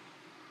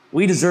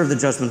 We deserve the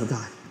judgment of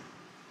God.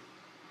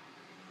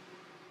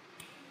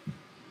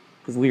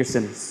 Because we are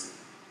sinners.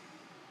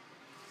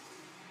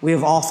 We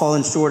have all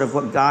fallen short of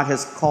what God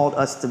has called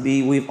us to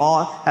be. We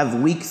all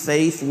have weak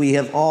faith. We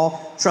have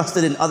all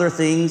trusted in other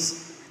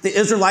things. The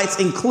Israelites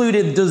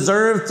included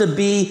deserve to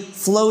be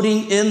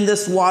floating in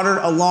this water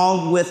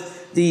along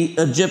with the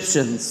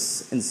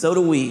Egyptians. And so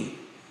do we.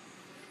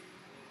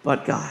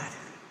 But God.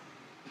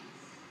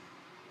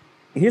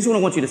 And here's what I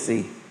want you to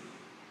see.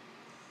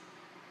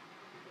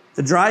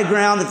 The dry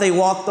ground that they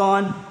walked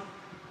on,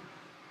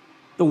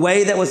 the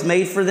way that was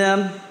made for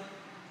them,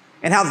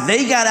 and how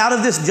they got out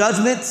of this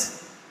judgment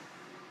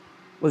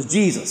was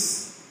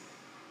Jesus.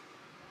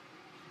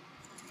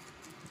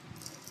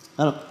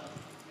 You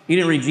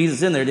didn't read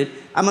Jesus in there, did you?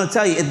 I'm going to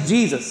tell you, it's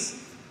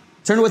Jesus.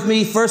 Turn with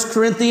me, 1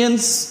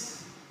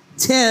 Corinthians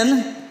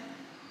 10,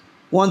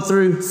 1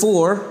 through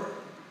 4.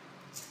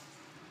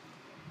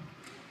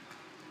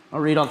 I'll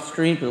read off the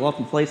screen because it's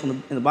often placed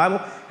in the Bible.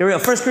 Here we go.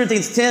 1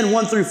 Corinthians 10,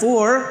 1 through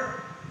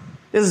 4.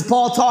 This is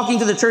Paul talking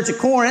to the church at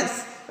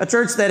Corinth, a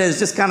church that has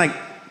just kind of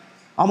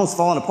almost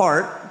fallen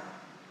apart.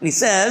 And he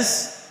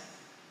says,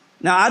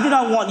 now I do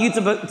not want you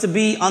to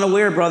be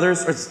unaware,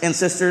 brothers and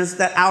sisters,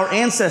 that our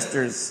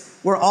ancestors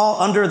were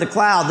all under the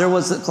cloud. There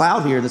was a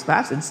cloud here in this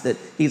passage that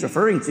he's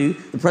referring to,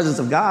 the presence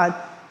of God.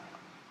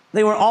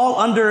 They were all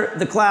under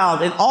the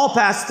cloud and all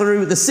passed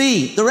through the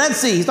sea, the Red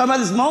Sea. He's talking about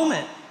this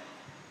moment.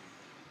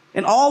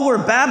 And all were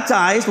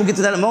baptized, we'll get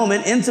to that in a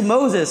moment, into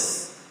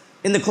Moses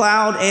in the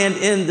cloud and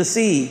in the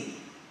sea.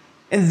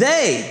 And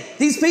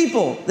these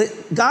people,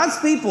 God's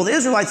people, the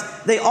Israelites,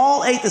 they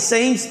all ate the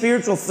same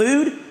spiritual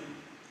food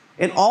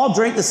and all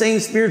drank the same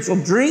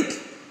spiritual drink,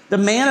 the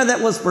manna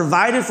that was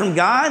provided from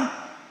God,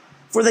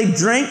 for they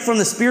drank from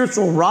the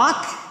spiritual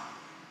rock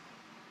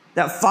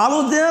that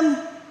followed them.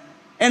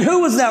 And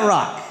who was that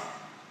rock?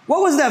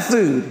 What was that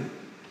food?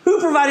 Who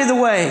provided the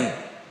way?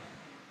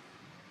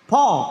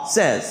 Paul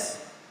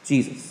says,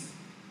 Jesus.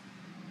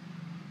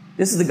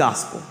 This is the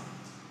gospel.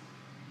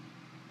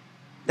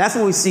 That's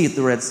what we see at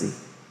the Red Sea.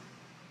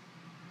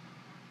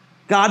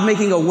 God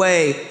making a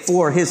way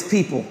for his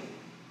people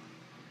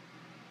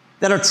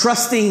that are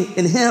trusting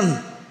in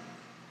him.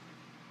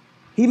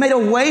 He made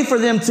a way for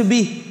them to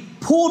be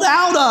pulled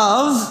out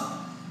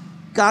of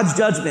God's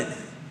judgment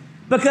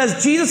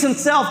because Jesus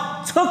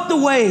himself took the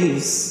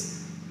waves.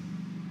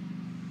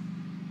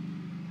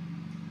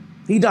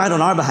 He died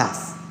on our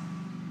behalf.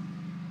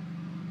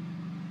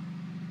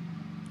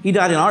 He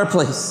died in our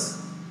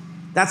place.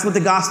 That's what the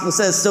gospel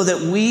says, so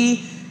that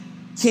we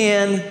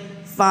can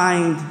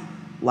find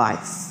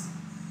life.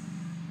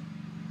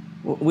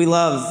 We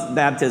love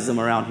baptism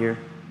around here.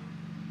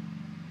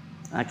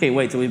 I can't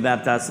wait till we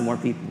baptize some more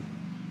people.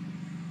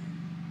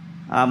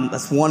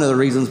 That's one of the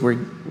reasons we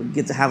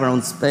get to have our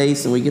own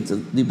space and we get to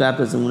do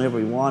baptism whenever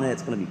we want it.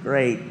 It's going to be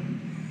great.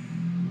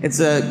 It's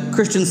a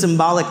Christian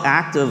symbolic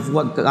act of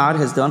what God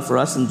has done for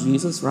us in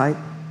Jesus, right?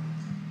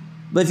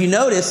 But if you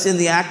notice in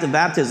the act of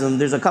baptism,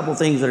 there's a couple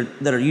things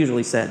that are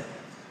usually said.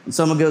 When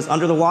someone goes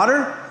under the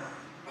water,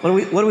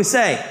 what do we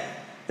say?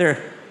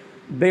 They're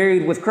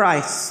buried with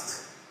Christ.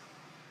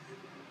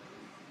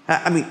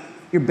 I mean,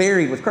 you're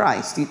buried with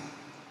Christ. You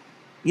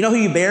know who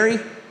you bury?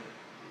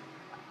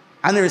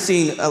 I've never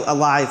seen a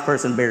live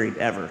person buried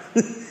ever.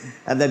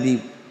 That'd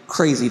be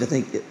crazy to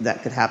think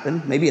that could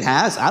happen. Maybe it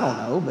has. I don't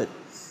know. But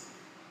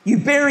you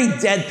bury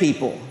dead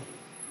people.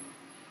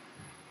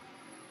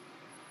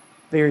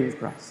 Buried with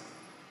Christ.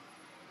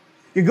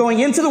 You're going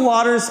into the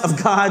waters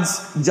of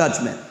God's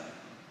judgment.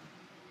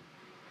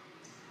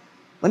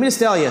 Let me just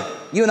tell you,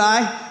 you and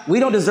I, we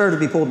don't deserve to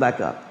be pulled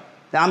back up.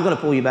 Now, I'm going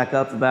to pull you back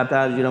up for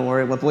baptized. You don't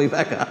worry, I'm going to pull you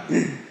back up.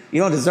 We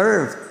don't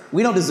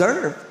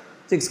deserve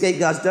to escape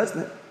God's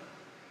judgment.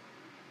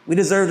 We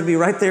deserve to be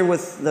right there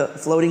with the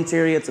floating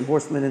chariots and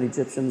horsemen and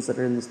Egyptians that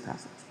are in this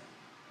passage.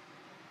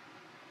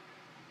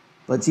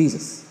 But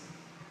Jesus,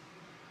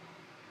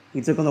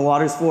 he took on the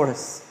waters for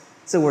us.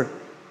 So we're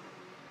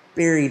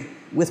buried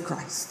with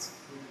Christ.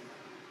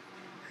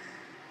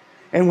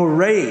 And we're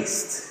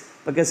raised,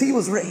 because he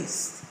was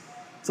raised,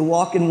 to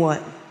walk in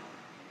what?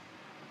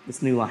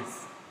 This new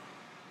life.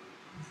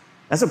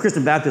 That's what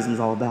Christian baptism is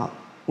all about.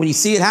 When you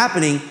see it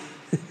happening,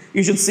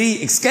 you should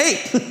see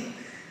escape.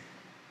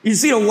 You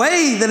see a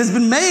way that has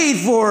been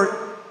made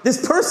for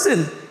this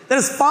person that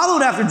has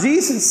followed after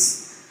Jesus.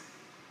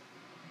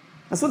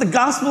 That's what the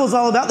gospel is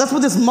all about. That's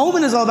what this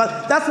moment is all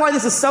about. That's why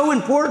this is so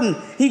important.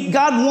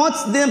 God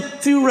wants them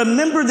to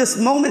remember this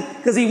moment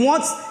because he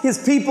wants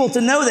his people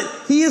to know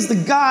that he is the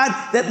God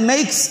that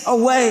makes a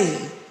way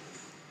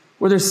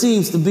where there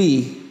seems to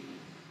be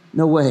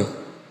no way.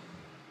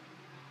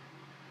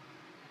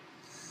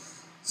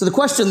 So the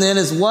question then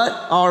is, what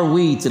are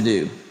we to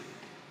do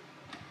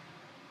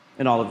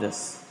in all of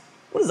this?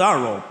 What is our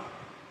role?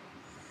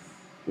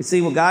 We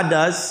see what God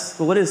does,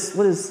 but what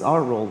is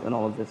our role in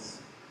all of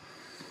this?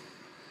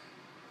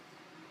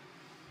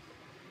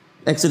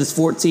 Exodus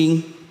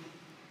 14,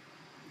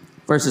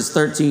 verses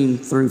 13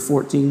 through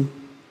 14.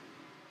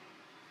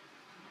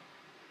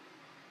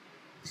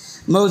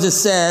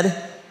 Moses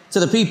said to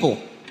the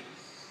people,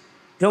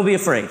 don't be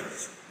afraid.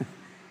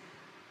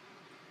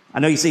 I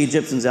know you see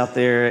Egyptians out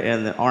there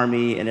and the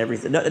army and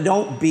everything.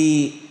 Don't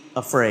be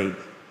afraid.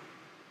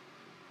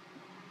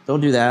 Don't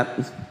do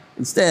that.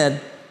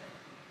 Instead,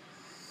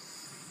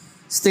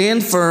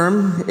 stand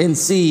firm and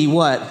see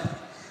what?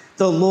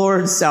 The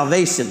Lord's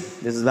salvation.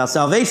 This is about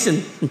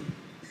salvation.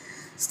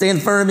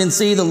 Stand firm and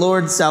see the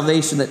Lord's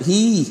salvation that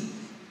he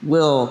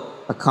will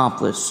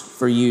accomplish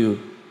for you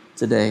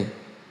today.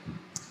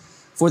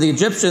 For the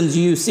Egyptians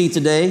you see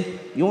today,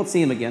 you won't see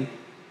them again.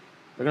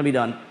 They're going to be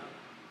done.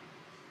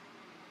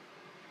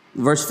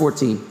 Verse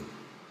 14.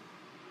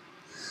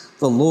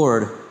 The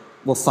Lord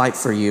will fight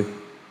for you.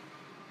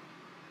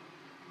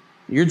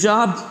 Your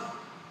job?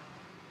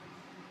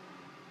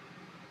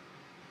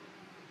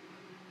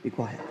 Be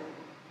quiet.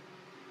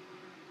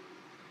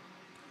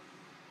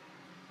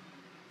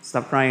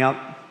 Stop crying out.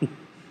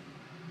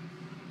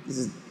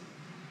 This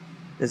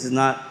is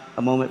not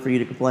a moment for you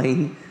to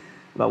complain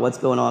about what's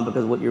going on,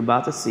 because what you're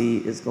about to see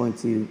is going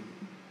to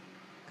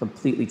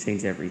completely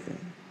change everything.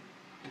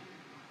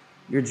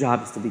 Your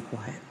job is to be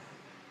quiet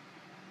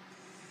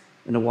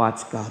and to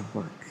watch God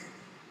work.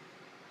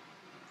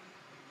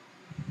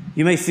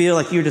 You may feel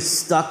like you're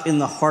just stuck in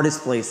the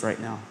hardest place right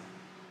now.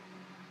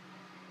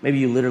 Maybe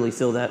you literally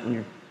feel that when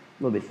you're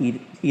a little bit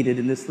heated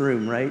in this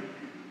room, right?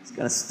 It's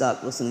kind of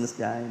stuck listening to this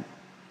guy.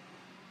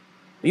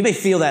 You may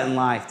feel that in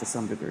life to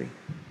some degree.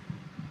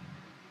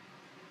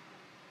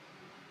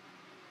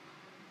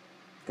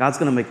 God's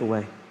going to make a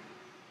way.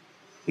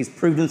 He's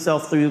proved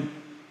himself through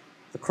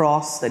the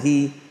cross that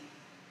he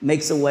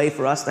makes a way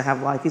for us to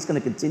have life. He's going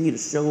to continue to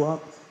show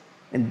up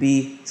and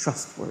be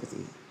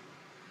trustworthy.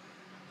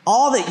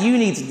 All that you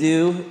need to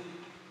do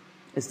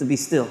is to be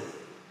still,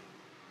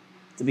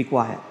 to be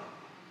quiet,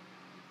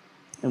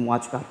 and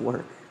watch God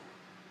work.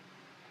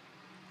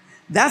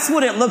 That's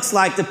what it looks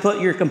like to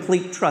put your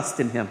complete trust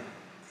in him.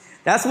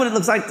 That's what it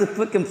looks like to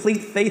put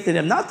complete faith in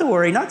him. Not to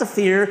worry, not to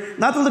fear,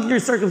 not to look at your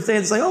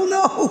circumstance and say, oh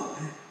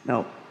no.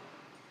 No,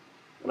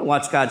 I'm going to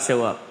watch God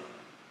show up.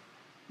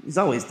 He's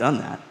always done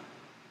that.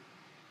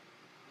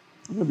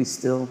 I'm going to be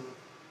still.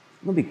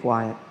 I'm going to be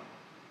quiet.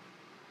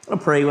 I'm going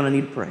to pray when I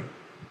need to pray.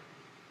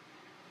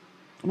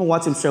 I'm going to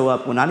watch him show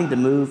up. When I need to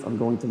move, I'm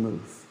going to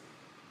move.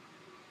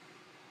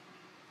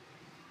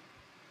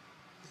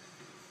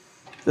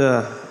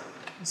 The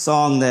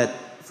song that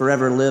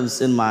forever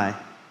lives in my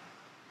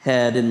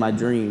head, in my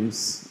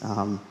dreams,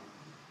 Bon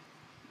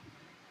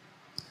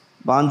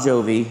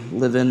Jovi,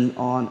 Living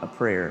on a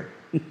Prayer.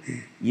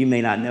 You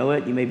may not know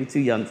it. You may be too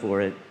young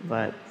for it.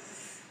 But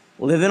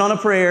Living on a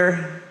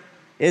Prayer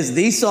is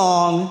the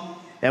song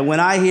that when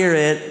I hear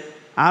it,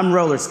 I'm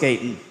roller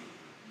skating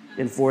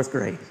in 4th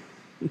grade.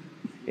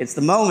 It's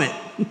the moment.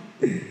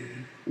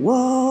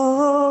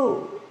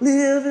 Whoa,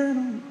 living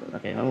on...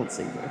 Okay, I won't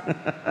sing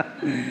that.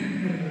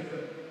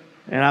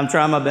 And I'm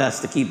trying my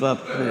best to keep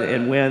up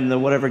and win the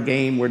whatever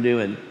game we're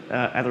doing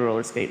at the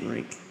roller skating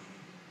rink.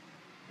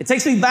 It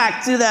takes me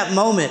back to that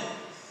moment.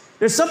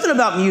 There's something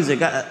about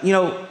music.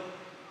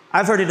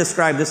 I've heard it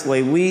described this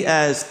way. We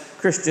as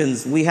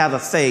Christians, we have a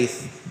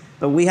faith,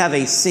 but we have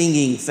a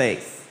singing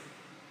faith.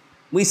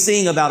 We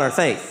sing about our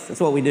faith. That's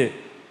what we do,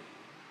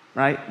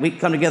 right? We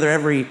come together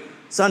every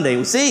Sunday.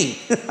 We sing.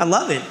 I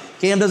love it.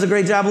 Cam does a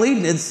great job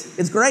leading.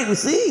 It's great. We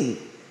sing.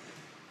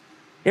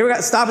 You ever got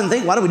to stop and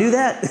think, why do we do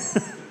that?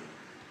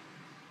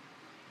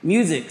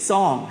 Music,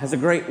 song, has a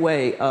great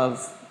way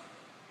of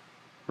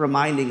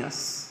reminding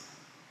us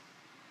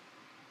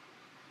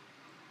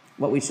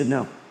what we should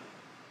know.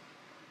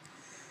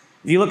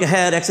 If you look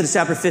ahead, Exodus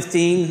chapter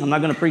 15, I'm not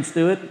going to preach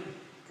through it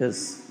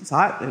because it's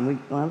hot and we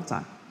don't have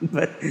time.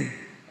 But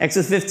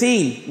Exodus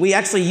 15, we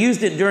actually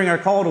used it during our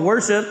call to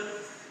worship.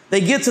 They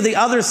get to the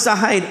other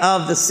side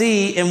of the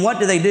sea, and what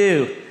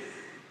do?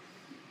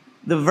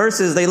 The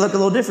verses, they look a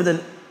little different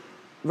than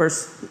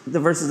the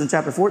verses in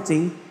chapter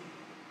 14.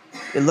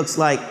 It looks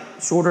like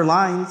shorter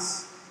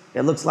lines.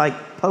 It looks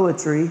like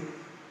poetry.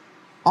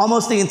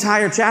 Almost the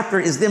entire chapter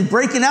is them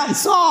breaking out in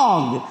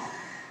song.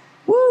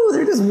 Woo,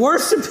 they're just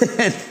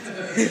worshiping.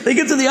 They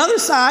get to the other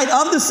side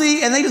of the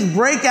sea and they just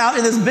break out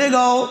in this big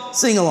old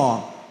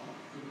sing-along.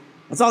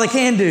 That's all they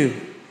can do.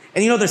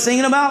 And you know what they're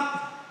singing about?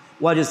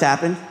 What just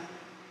happened?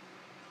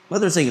 What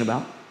they're singing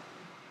about?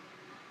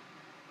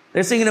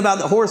 They're singing about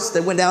the horse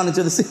that went down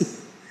into the sea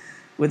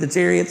with the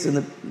chariots and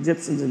the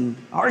Egyptians and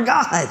our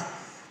God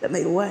that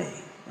made a way,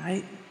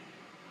 right?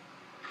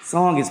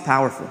 Song is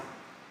powerful.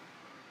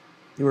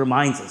 It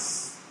reminds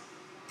us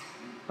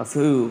of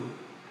who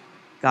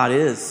God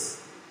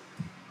is,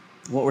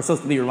 what we're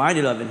supposed to be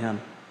reminded of in him.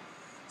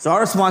 So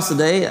our response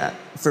today,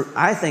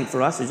 I think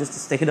for us, is just to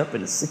stand up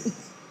and to sing.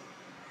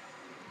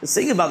 To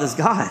sing about this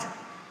God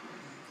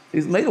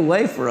who's made a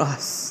way for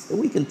us that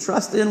we can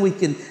trust in, we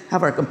can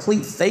have our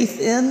complete faith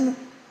in.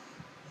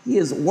 He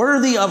is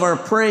worthy of our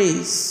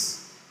praise.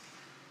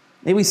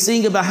 May we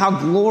sing about how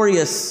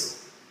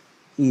glorious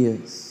he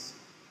is.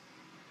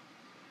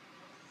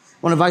 I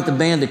want to invite the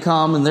band to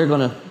come, and they're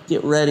going to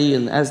get ready.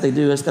 And as they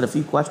do, I just got a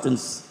few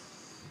questions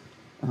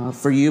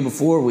for you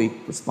before we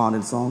respond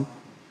in song.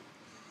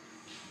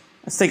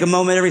 Let's take a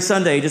moment every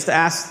Sunday just to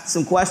ask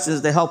some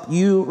questions to help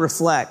you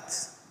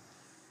reflect.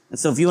 And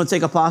so if you want to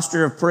take a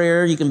posture of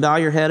prayer, you can bow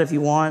your head if you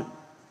want.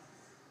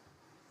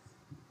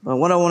 But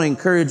what I want to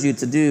encourage you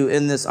to do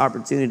in this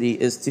opportunity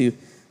is to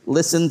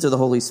listen to the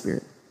Holy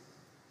Spirit.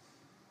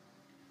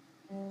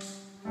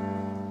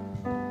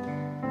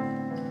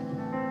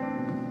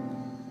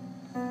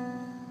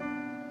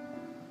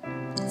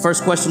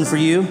 First question for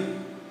you.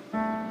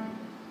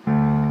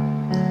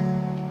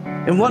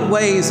 In what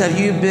ways have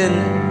you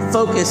been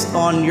focused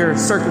on your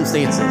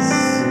circumstances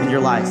in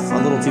your life a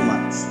little too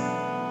much?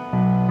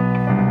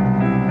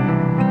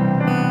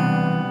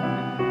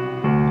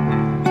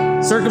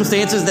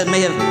 Circumstances that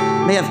may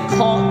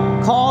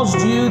have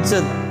caused you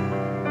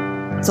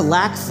to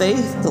lack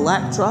faith, to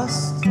lack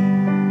trust.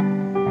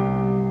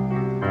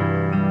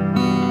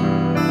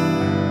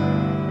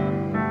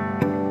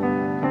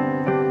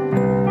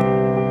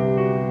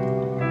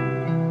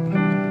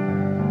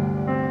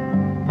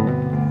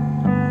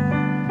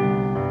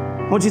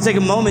 I want you to take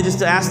a moment just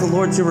to ask the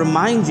Lord to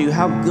remind you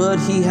how good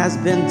he has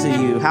been to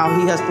you, how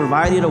he has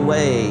provided a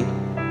way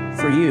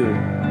for you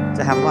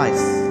to have life.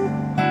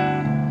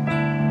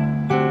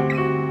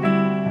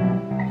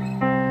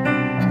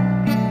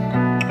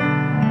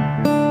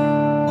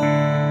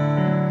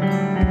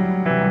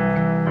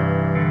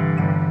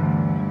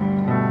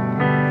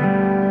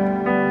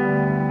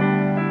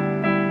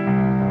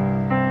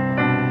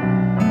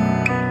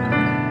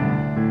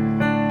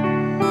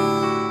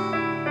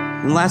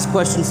 And last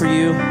question for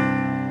you.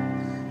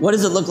 What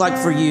does it look like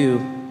for you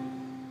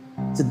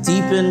to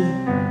deepen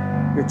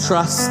your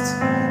trust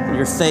and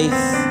your faith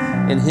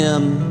in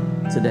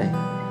him today?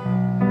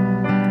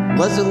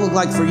 What does it look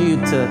like for you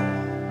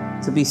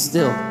to be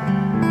still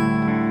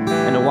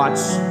and to watch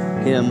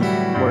him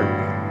work?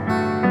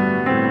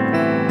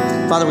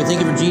 Father, we thank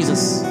you for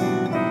Jesus.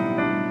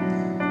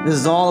 This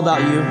is all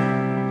about you.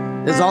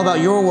 This is all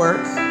about your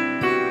work.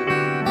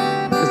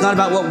 It's not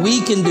about what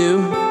we can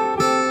do.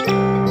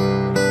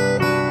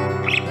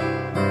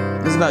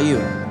 It's about you.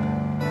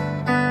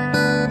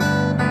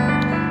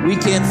 We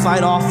can't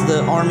fight off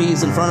the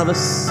armies in front of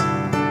us.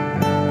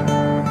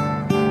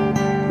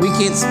 We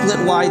can't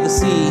split wide the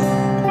sea.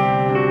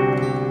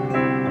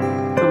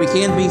 But we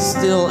can be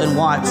still and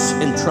watch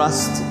and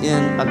trust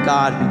in a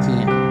God who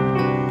can.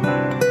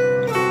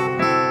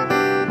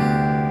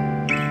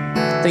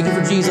 Thank you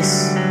for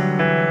Jesus.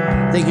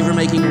 Thank you for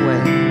making a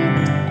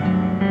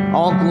way.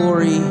 All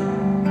glory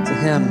to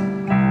Him.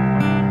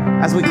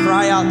 As we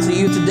cry out to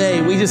you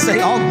today, we just say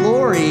all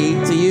glory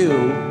to you.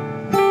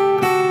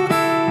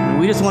 And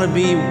we just want to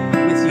be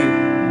with you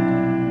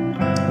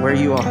where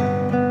you are.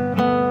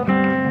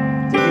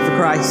 Thank you for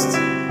Christ.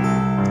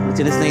 It's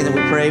in His name that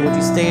we pray. Would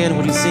you stand?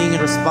 Would you sing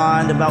and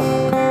respond about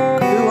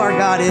who our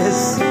God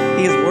is?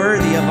 He is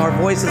worthy of our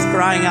voices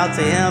crying out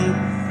to Him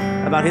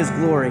about His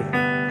glory.